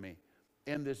appeared to me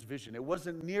in this vision. It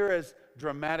wasn't near as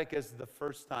dramatic as the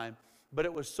first time, but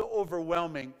it was so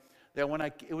overwhelming that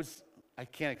I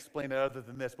can't explain it other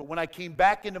than this, but when I came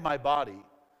back into my body,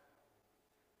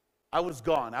 I was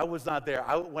gone. I was not there.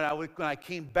 When I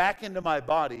came back into my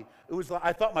body, it was like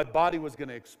I thought my body was going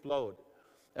to explode.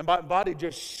 And my body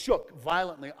just shook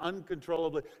violently,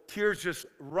 uncontrollably, tears just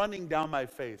running down my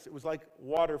face. It was like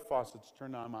water faucets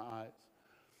turned on my eyes.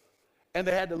 And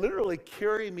they had to literally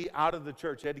carry me out of the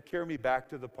church. They had to carry me back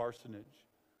to the parsonage.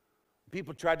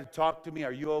 People tried to talk to me,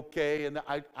 are you okay? And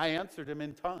I answered them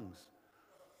in tongues.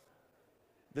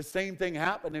 The same thing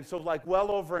happened. And so like well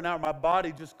over an hour, my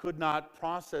body just could not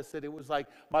process it. It was like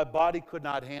my body could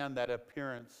not handle that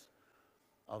appearance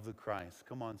of the Christ.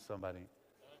 Come on, somebody.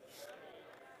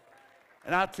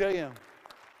 And I'll tell you,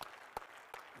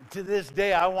 to this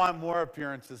day, I want more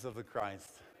appearances of the Christ.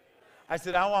 I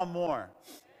said, I want more.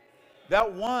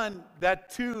 That one,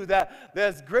 that two, that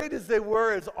as great as they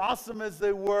were, as awesome as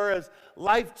they were, as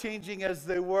life-changing as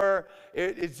they were,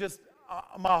 it's just,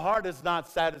 my heart is not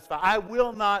satisfied. I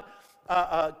will not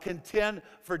contend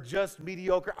for just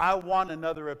mediocre. I want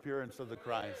another appearance of the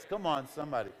Christ. Come on,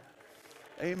 somebody.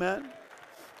 Amen.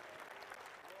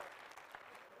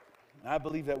 I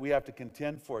believe that we have to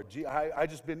contend for it. I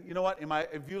just been, you know what?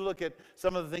 If you look at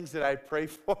some of the things that I pray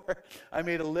for, I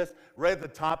made a list. Right at the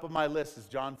top of my list is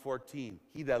John 14.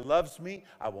 He that loves me,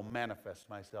 I will manifest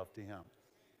myself to him.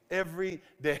 Every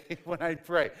day when I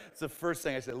pray, it's the first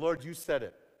thing I say, Lord, you said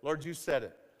it. Lord, you said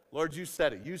it. Lord, you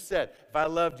said it. You said, if I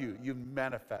loved you, you'd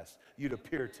manifest. You'd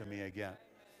appear to me again.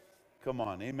 Come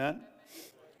on, amen?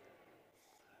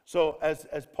 So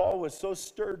as Paul was so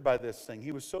stirred by this thing,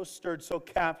 he was so stirred, so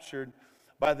captured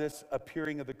by this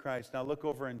appearing of the Christ. Now look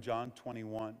over in John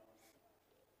 21.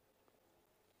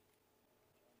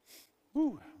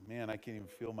 Whew, man, I can't even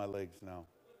feel my legs now.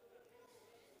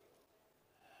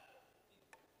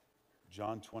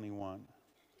 John 21.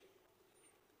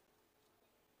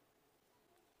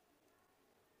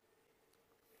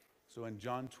 So in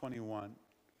John 21,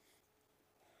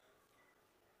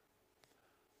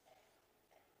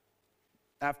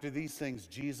 after these things,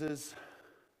 Jesus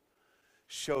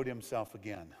showed himself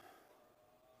again.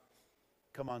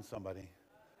 Come on, somebody.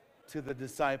 To the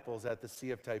disciples at the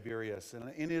Sea of Tiberias.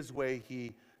 And in his way,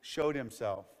 he showed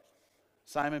himself.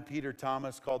 Simon Peter,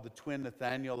 Thomas, called the twin,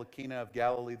 Nathanael, Cana of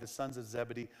Galilee, the sons of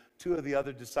Zebedee. Two of the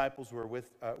other disciples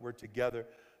were together.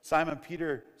 Simon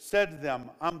Peter said to them,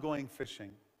 I'm going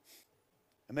fishing.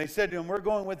 And they said to him, we're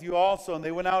going with you also. And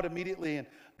they went out immediately and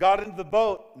got into the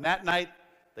boat. And that night,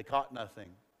 they caught nothing.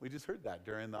 We just heard that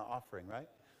during the offering, right?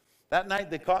 That night,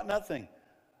 they caught nothing.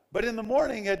 But in the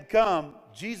morning had come,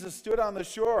 Jesus stood on the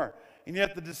shore. And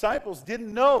yet the disciples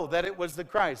didn't know that it was the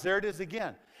Christ. There it is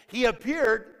again. He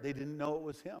appeared. They didn't know it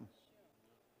was him.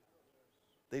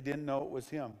 They didn't know it was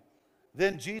him.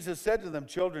 Then Jesus said to them,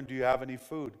 children, do you have any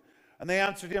food? And they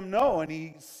answered him, no. And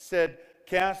he said,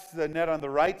 cast the net on the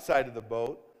right side of the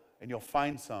boat, and you'll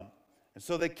find some. And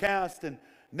so they cast, and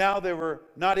now they were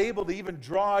not able to even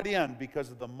draw it in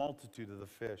because of the multitude of the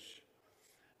fish.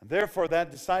 And therefore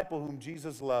that disciple whom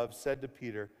Jesus loved said to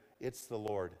Peter, it's the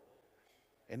Lord.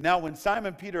 And now when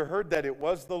Simon Peter heard that it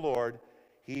was the Lord,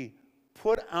 he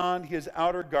put on his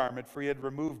outer garment, for he had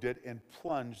removed it, and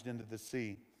plunged into the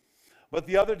sea. But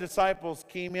the other disciples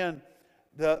came in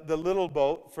the little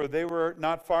boat, for they were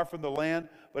not far from the land,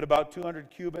 but about 200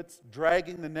 cubits,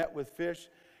 dragging the net with fish.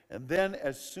 And then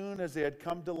as soon as they had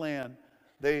come to land,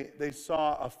 they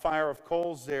saw a fire of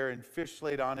coals there, and fish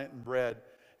laid on it, and bread.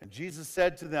 And Jesus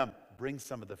said to them, bring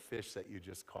some of the fish that you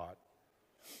just caught.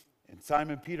 And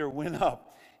Simon Peter went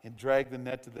up and dragged the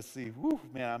net to the sea. Whew,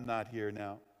 man, I'm not here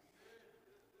now.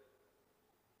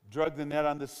 Dragged the net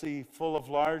on the sea full of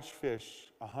large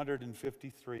fish,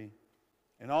 153.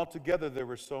 And altogether there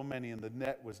were so many, and the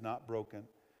net was not broken.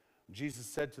 Jesus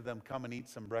said to them, come and eat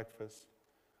some breakfast.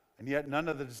 And yet none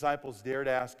of the disciples dared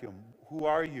ask him, who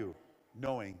are you?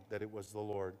 Knowing that it was the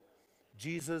Lord.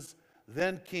 Jesus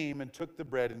then came and took the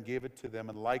bread and gave it to them,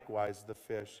 and likewise the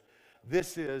fish.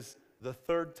 This is the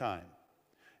third time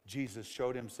Jesus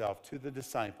showed himself to the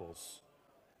disciples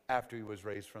after he was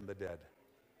raised from the dead.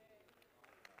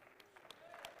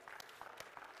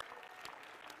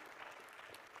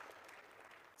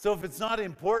 So if it's not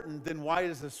important, then why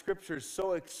is the scripture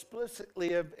so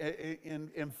explicitly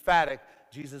emphatic?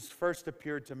 Jesus first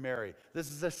appeared to Mary. This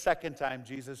is the second time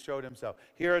Jesus showed himself.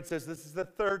 Here it says this is the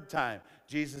third time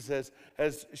Jesus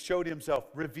has showed himself,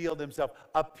 revealed himself,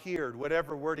 appeared,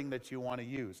 whatever wording that you want to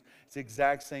use. It's the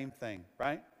exact same thing,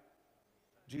 right?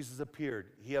 Jesus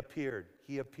appeared. He appeared.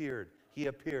 He appeared. He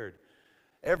appeared.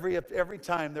 Every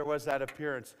time there was that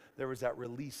appearance, there was that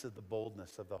release of the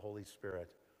boldness of the Holy Spirit.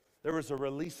 There was a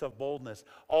release of boldness.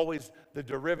 Always the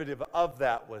derivative of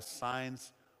that was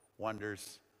signs,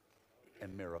 wonders,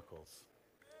 and miracles.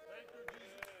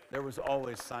 There was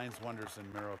always signs, wonders,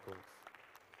 and miracles.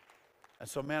 And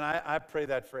so, man, I pray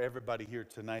that for everybody here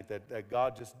tonight, that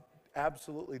God just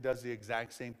absolutely does the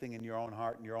exact same thing in your own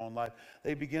heart and your own life. That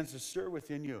he begins to stir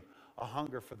within you a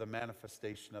hunger for the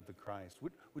manifestation of the Christ.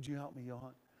 Would you help me,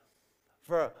 Johan?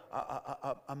 For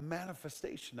a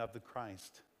manifestation of the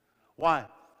Christ. Why?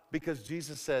 Because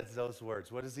Jesus says those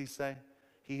words. What does he say?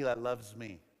 He that loves me.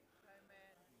 Amen.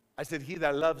 I said, he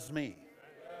that loves me. Amen.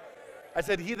 I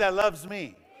said, he that loves me.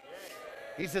 Amen.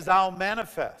 He says, I'll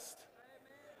manifest.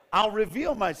 Amen. I'll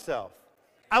reveal myself.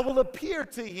 I will appear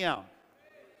to him.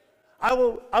 I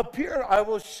will appear. I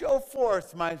will show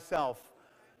forth myself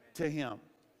to him.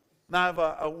 Now, I have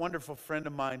a wonderful friend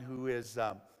of mine who's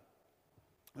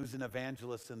an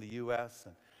evangelist in the U.S.,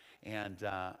 and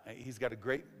he's got a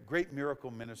great miracle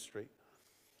ministry.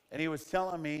 And he was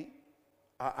telling me,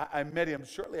 I met him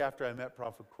shortly after I met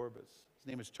Prophet Corbis. His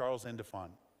name is Charles Endefon.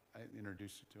 I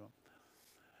introduced you to him.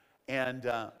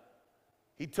 And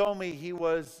he told me he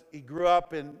grew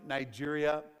up in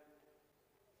Nigeria,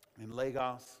 in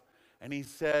Lagos. And he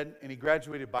said, and he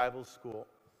graduated Bible school.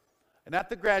 And at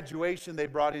the graduation, they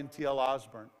brought in T.L.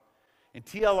 Osborne. And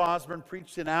T.L. Osborne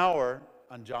preached an hour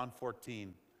on John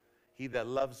 14. He that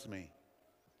loves me,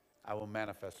 I will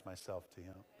manifest myself to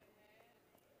him.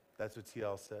 That's what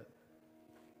TL said.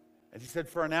 And he said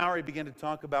for an hour he began to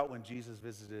talk about when Jesus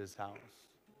visited his house.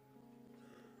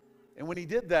 And when he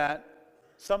did that,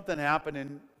 something happened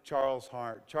in Charles'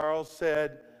 heart. Charles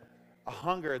said a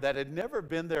hunger that had never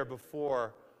been there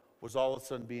before was all of a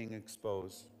sudden being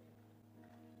exposed.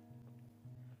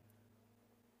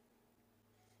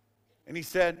 And he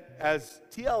said, as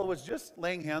TL was just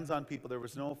laying hands on people, there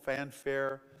was no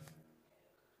fanfare.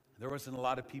 There wasn't a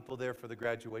lot of people there for the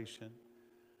graduation.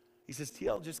 He says,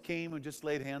 TL just came and just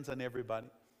laid hands on everybody.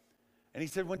 And he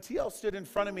said, when TL stood in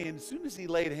front of me, and as soon as he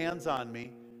laid hands on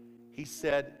me, he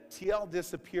said, TL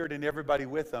disappeared and everybody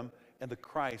with him, and the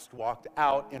Christ walked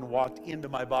out and walked into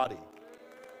my body.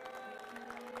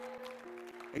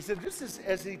 He said, just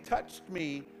as he touched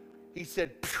me, he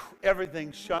said,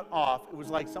 everything shut off. It was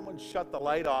like someone shut the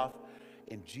light off,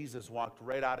 and Jesus walked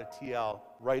right out of TL,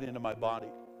 right into my body.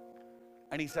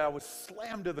 And he said, I was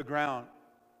slammed to the ground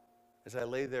as I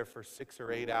lay there for 6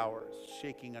 or 8 hours,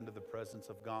 shaking under the presence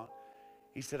of God.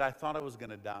 He said, I thought I was going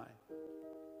to die.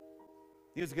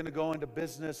 He was going to go into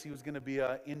business. He was going to be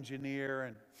an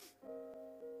engineer.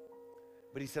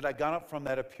 But he said, I got up from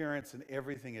that appearance and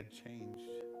everything had changed.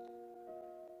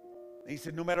 And he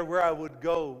said, no matter where I would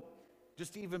go,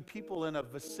 just even people in a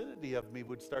vicinity of me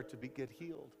would start to get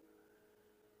healed.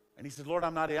 And he said, Lord,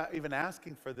 I'm not even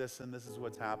asking for this, and this is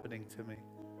what's happening to me.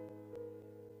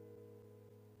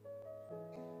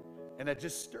 And it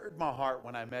just stirred my heart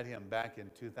when I met him back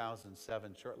in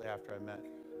 2007, shortly after I met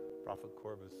Prophet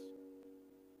Corbus.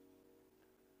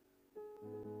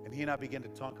 And he and I began to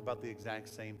talk about the exact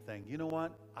same thing. You know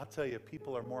what? I'll tell you,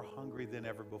 people are more hungry than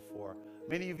ever before.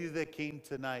 Many of you that came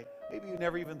tonight, maybe you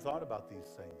never even thought about these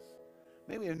things.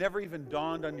 Maybe it never even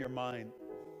dawned on your mind.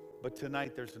 But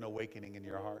tonight there's an awakening in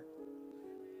your heart.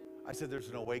 I said there's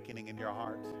an awakening in your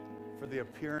heart for the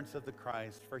appearance of the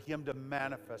Christ, for him to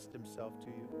manifest himself to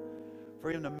you,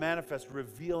 for him to manifest,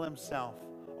 reveal himself.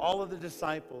 All of the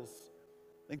disciples,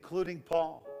 including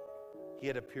Paul, he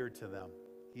had appeared to them.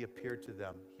 He appeared to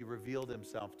them. He revealed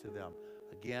himself to them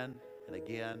again and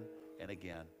again and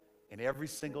again. And every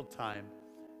single time,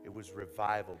 it was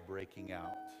revival breaking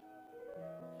out.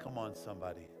 Come on,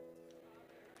 somebody.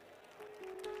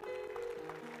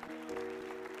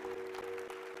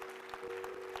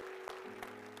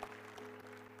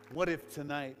 What if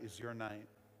tonight is your night?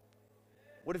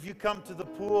 What if you come to the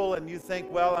pool and you think,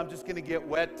 well, I'm just going to get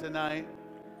wet tonight?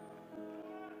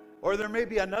 Or there may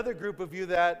be another group of you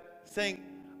that think,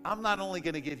 I'm not only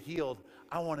going to get healed,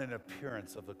 I want an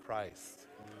appearance of the Christ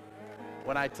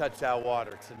when I touch that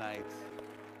water tonight.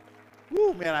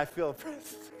 Woo, man, I feel the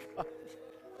presence of God.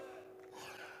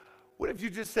 What if you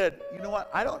just said, you know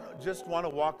what, I don't just want to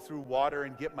walk through water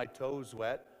and get my toes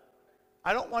wet.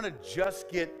 I don't want to just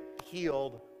get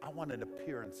healed. I want an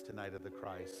appearance tonight of the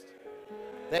Christ.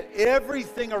 That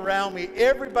everything around me,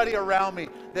 everybody around me,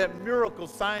 that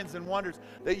miracles, signs, and wonders,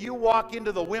 that you walk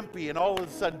into the wimpy and all of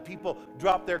a sudden people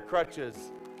drop their crutches.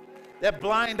 That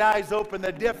blind eyes open,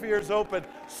 the deaf ears open,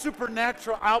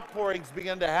 supernatural outpourings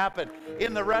begin to happen.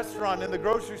 In the restaurant, in the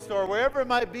grocery store, wherever it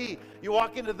might be, you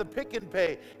walk into the pick and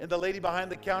pay, and the lady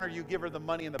behind the counter, you give her the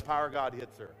money and the power of God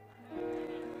hits her.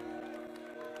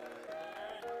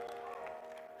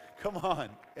 Come on,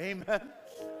 amen.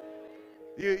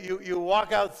 You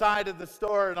walk outside of the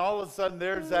store and all of a sudden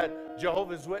there's that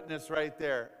Jehovah's Witness right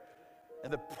there.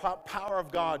 And the power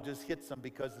of God just hits them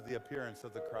because of the appearance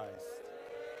of the Christ.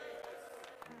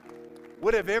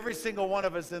 What if every single one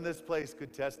of us in this place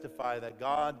could testify that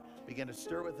God began to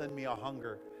stir within me a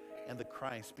hunger and the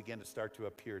Christ began to start to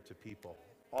appear to people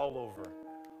all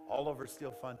over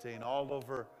Steelfontein, all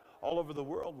over the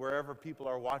world, wherever people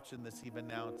are watching this even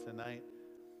now tonight.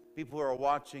 People who are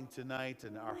watching tonight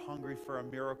and are hungry for a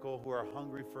miracle, who are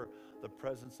hungry for the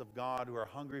presence of God, who are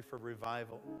hungry for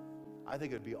revival. I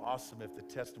think it would be awesome if the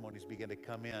testimonies begin to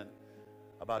come in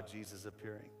about Jesus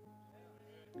appearing.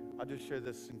 I'll just share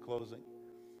this in closing.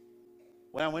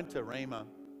 When I went to Rhema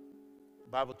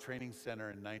Bible Training Center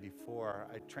in '94,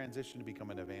 I transitioned to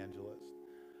become an evangelist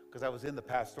because I was in the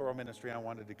pastoral ministry and I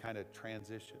wanted to kind of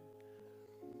transition.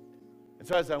 And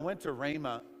so as I went to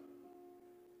Rhema,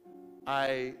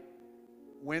 I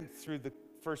went through the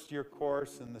first year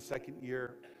course and the second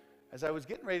year. As I was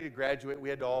getting ready to graduate, we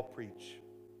had to all preach.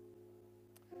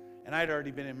 And I'd already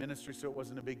been in ministry, so it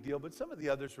wasn't a big deal, but some of the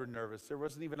others were nervous. There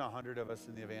wasn't even 100 of us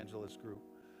in the evangelist group.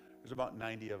 There's about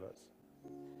 90 of us.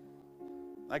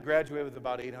 I graduated with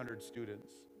about 800 students.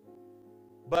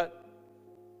 But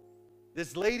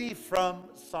this lady from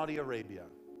Saudi Arabia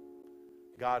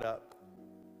got up.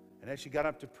 And as she got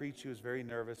up to preach, she was very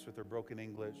nervous with her broken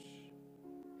English.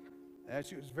 And as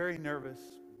she was very nervous,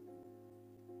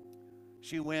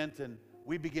 she went and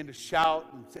we began to shout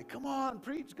and say, come on,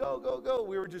 preach, go, go, go.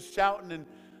 We were just shouting and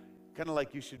kind of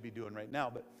like you should be doing right now.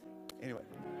 But anyway,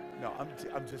 no,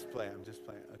 I'm just playing.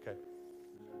 Okay.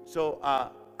 So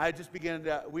I just began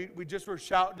to, we just were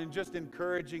shouting and just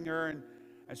encouraging her. And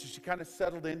so she kind of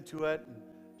settled into it. And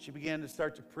she began to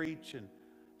start to preach. And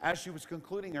as she was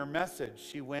concluding her message,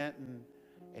 she went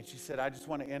and she said, I just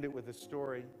want to end it with a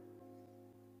story.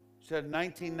 She said, in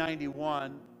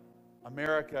 1991,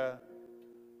 America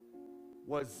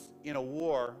was in a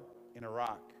war in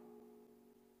Iraq,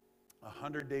 a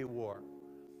 100-day war.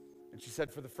 And she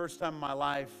said, for the first time in my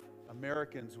life,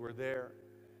 Americans were there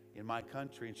in my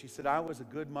country. And she said, I was a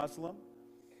good Muslim.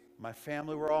 My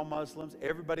family were all Muslims.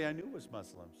 Everybody I knew was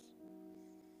Muslims.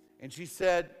 And she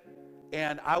said,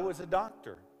 and I was a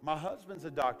doctor. My husband's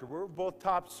a doctor. We were both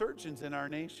top surgeons in our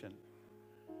nation.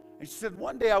 And she said,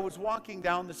 one day I was walking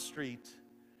down the street,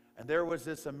 and there was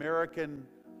this American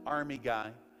Army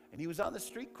guy, and he was on the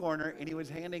street corner, and he was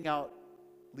handing out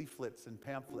leaflets and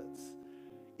pamphlets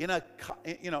in a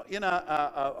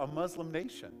Muslim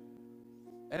nation.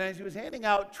 And as he was handing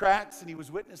out tracts, and he was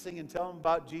witnessing and telling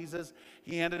about Jesus,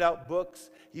 he handed out books.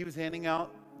 He was handing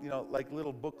out, like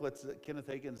little booklets that Kenneth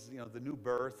Hagin's, The New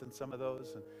Birth and some of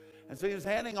those. And so he was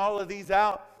handing all of these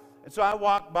out. And so I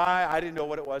walked by. I didn't know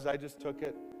what it was. I just took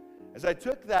it. As I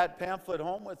took that pamphlet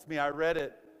home with me, I read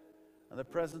it, and the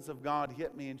presence of God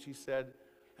hit me, and she said,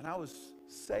 and I was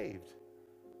saved.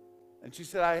 And she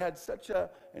said, I had such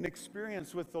an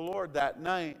experience with the Lord that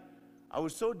night. I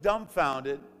was so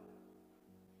dumbfounded.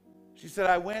 She said,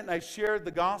 I went and I shared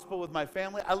the gospel with my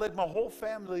family. I led my whole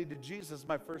family to Jesus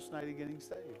my first night of getting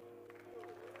saved.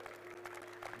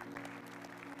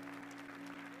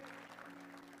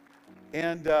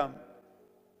 And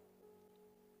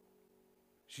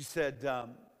she said,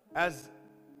 as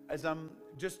I'm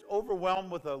just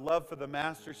overwhelmed with a love for the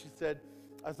Master, she said,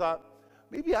 I thought,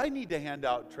 maybe I need to hand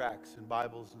out tracts and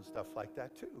Bibles and stuff like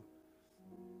that too.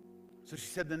 So she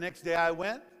said, the next day I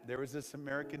went, there was this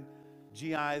American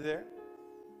GI there.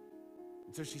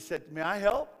 And so she said, may I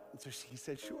help? And so he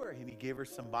said, sure. And he gave her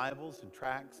some Bibles and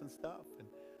tracts and stuff. And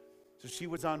so she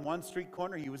was on one street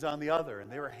corner, he was on the other.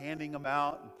 And they were handing them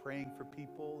out and praying for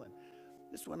people. And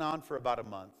this went on for about a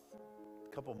month,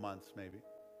 a couple months maybe.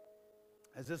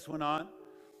 As this went on,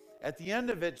 at the end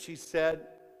of it, she said,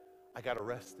 I got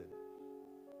arrested.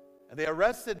 And they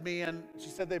arrested me, and she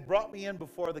said they brought me in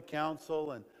before the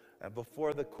council and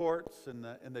before the courts and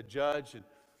the judge.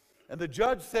 And the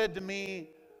judge said to me,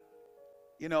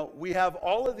 we have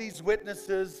all of these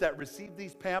witnesses that received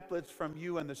these pamphlets from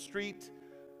you in the street.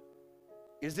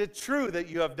 Is it true that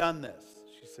you have done this?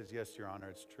 She says, yes, Your Honor,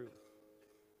 it's true.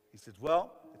 He says,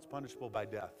 well, it's punishable by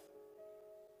death.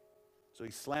 So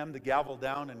he slammed the gavel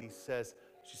down and he says,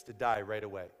 she's to die right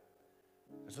away.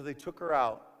 And so they took her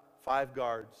out, 5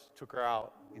 guards took her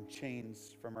out in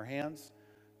chains from her hands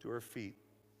to her feet.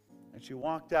 And she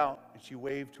walked out and she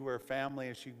waved to her family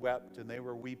as she wept, and they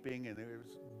were weeping, and there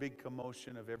was a big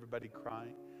commotion of everybody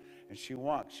crying. And she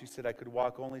walked. She said, I could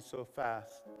walk only so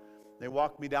fast. They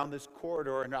walked me down this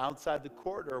corridor, and outside the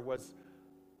corridor was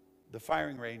the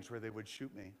firing range where they would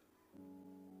shoot me.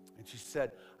 And she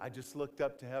said, I just looked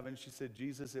up to heaven. She said,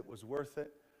 Jesus, it was worth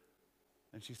it.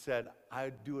 And she said,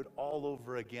 I'd do it all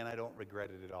over again. I don't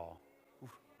regret it at all. Oof.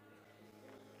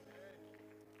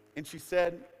 And she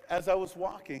said, as I was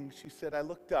walking, she said, I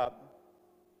looked up.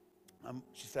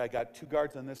 She said, I got 2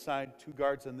 guards on this side, 2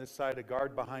 guards on this side, a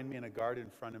guard behind me and a guard in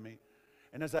front of me.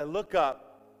 And as I look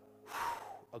up,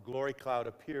 a glory cloud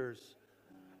appears,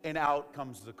 and out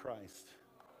comes the Christ.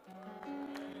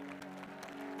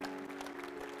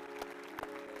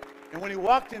 And when he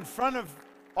walked in front of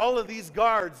all of these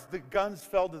guards, the guns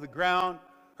fell to the ground,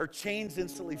 her chains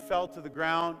instantly fell to the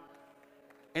ground,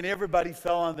 and everybody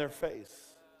fell on their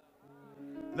face.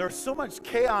 There was so much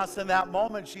chaos in that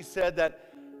moment, she said,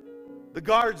 that the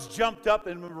guards jumped up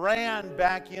and ran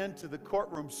back into the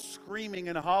courtroom screaming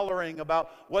and hollering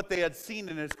about what they had seen,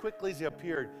 and as quickly as he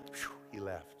appeared, he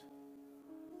left.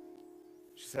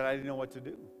 She said, I didn't know what to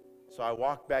do. So I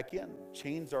walked back in.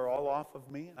 Chains are all off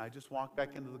of me, and I just walked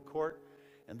back into the court,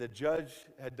 and the judge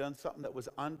had done something that was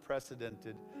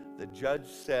unprecedented. The judge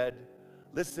said,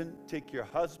 listen, take your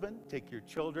husband, take your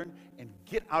children, and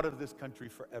get out of this country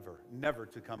forever, never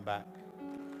to come back.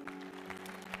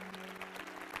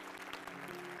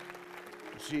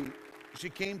 She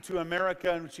came to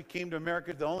America, and when she came to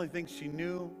America, the only thing she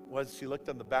knew was she looked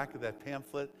on the back of that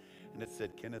pamphlet, and it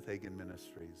said Kenneth Hagin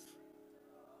Ministries.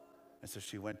 And so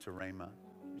she went to Rhema.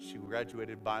 She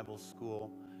graduated Bible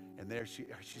school, and there she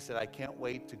said, I can't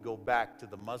wait to go back to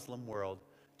the Muslim world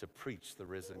to preach the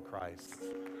risen Christ.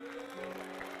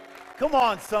 Come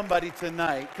on, somebody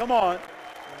tonight. Come on.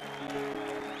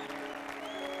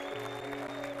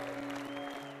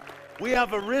 We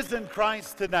have a risen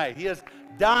Christ tonight. He has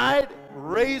died,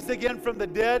 raised again from the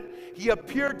dead. He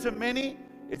appeared to many.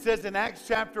 It says in Acts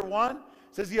chapter 1, it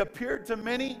says he appeared to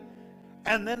many.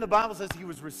 And then the Bible says he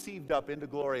was received up into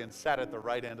glory and sat at the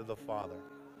right hand of the Father.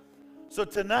 So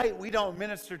tonight we don't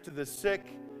minister to the sick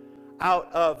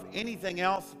out of anything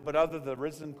else but other the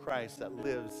risen Christ that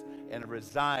lives and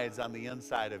resides on the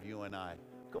inside of you and I.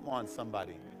 Come on,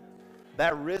 somebody.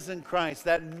 That risen Christ,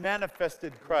 that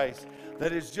manifested Christ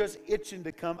that is just itching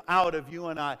to come out of you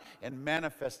and I and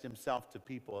manifest himself to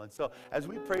people. And so as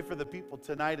we pray for the people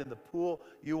tonight in the pool,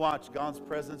 you watch God's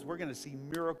presence. We're going to see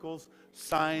miracles,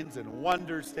 signs, and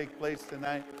wonders take place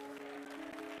tonight.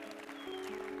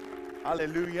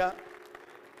 Hallelujah.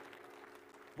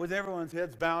 With everyone's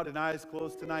heads bowed and eyes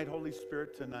closed tonight, Holy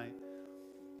Spirit tonight,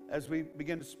 as we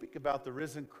begin to speak about the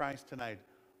risen Christ tonight,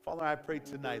 Father, I pray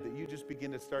tonight that you just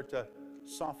begin to start to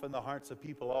soften the hearts of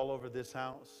people all over this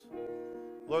house.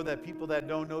 Lord, that people that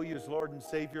don't know you as Lord and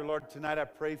Savior, Lord, tonight I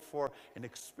pray for an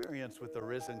experience with the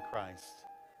risen Christ.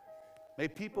 May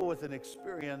people with an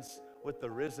experience with the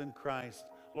risen Christ,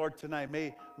 Lord, tonight,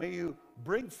 may you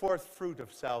bring forth fruit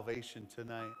of salvation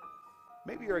tonight.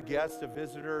 Maybe you're a guest, a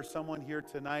visitor, or someone here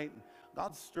tonight.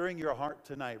 God's stirring your heart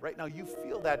tonight. Right now, you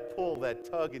feel that pull, that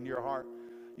tug in your heart.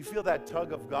 You feel that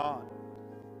tug of God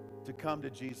to come to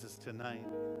Jesus tonight.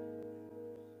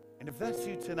 And if that's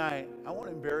you tonight, I won't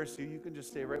embarrass you. You can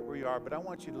just stay right where you are, but I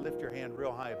want you to lift your hand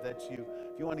real high if that's you.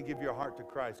 If you want to give your heart to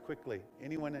Christ, quickly.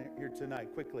 Anyone here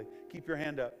tonight, quickly. Keep your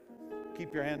hand up.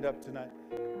 Keep your hand up tonight.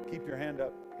 Keep your hand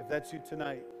up. If that's you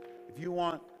tonight, if you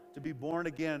want to be born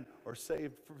again or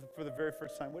saved for the very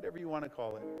first time, whatever you want to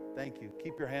call it, thank you.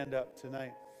 Keep your hand up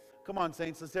tonight. Come on,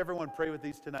 saints, let's everyone pray with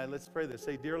these tonight. Let's pray this.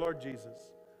 Say, Dear Lord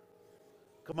Jesus.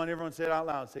 Come on, everyone, say it out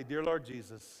loud. Say, Dear Lord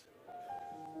Jesus,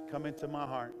 come into my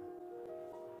heart.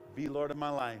 Be Lord of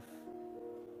my life.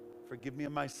 Forgive me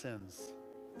of my sins.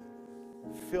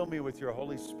 Fill me with your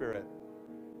Holy Spirit.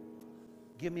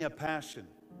 Give me a passion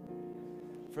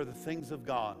for the things of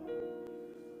God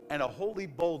and a holy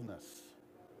boldness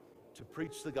to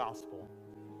preach the gospel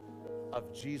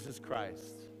of Jesus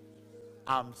Christ.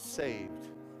 I'm saved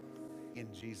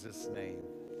in Jesus' name.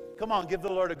 Come on, give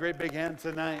the Lord a great big hand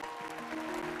tonight.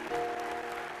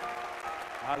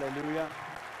 Hallelujah.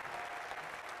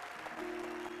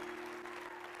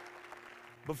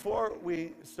 Before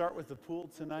we start with the pool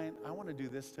tonight, I want to do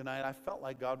this tonight. I felt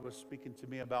like God was speaking to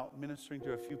me about ministering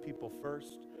to a few people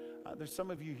first. There's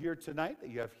some of you here tonight that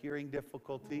you have hearing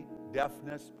difficulty,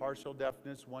 deafness, partial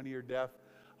deafness, one ear deaf,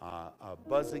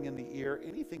 buzzing in the ear,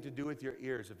 anything to do with your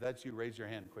ears. If that's you, raise your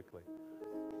hand quickly.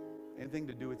 Anything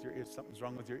to do with your ears, something's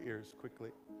wrong with your ears,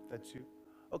 quickly. That's you.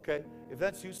 Okay, if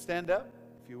that's you, stand up,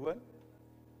 if you would.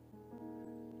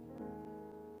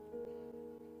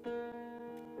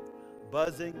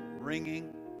 Buzzing,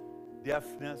 ringing,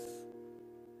 deafness,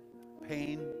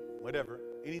 pain, whatever,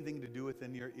 anything to do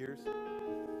within your ears.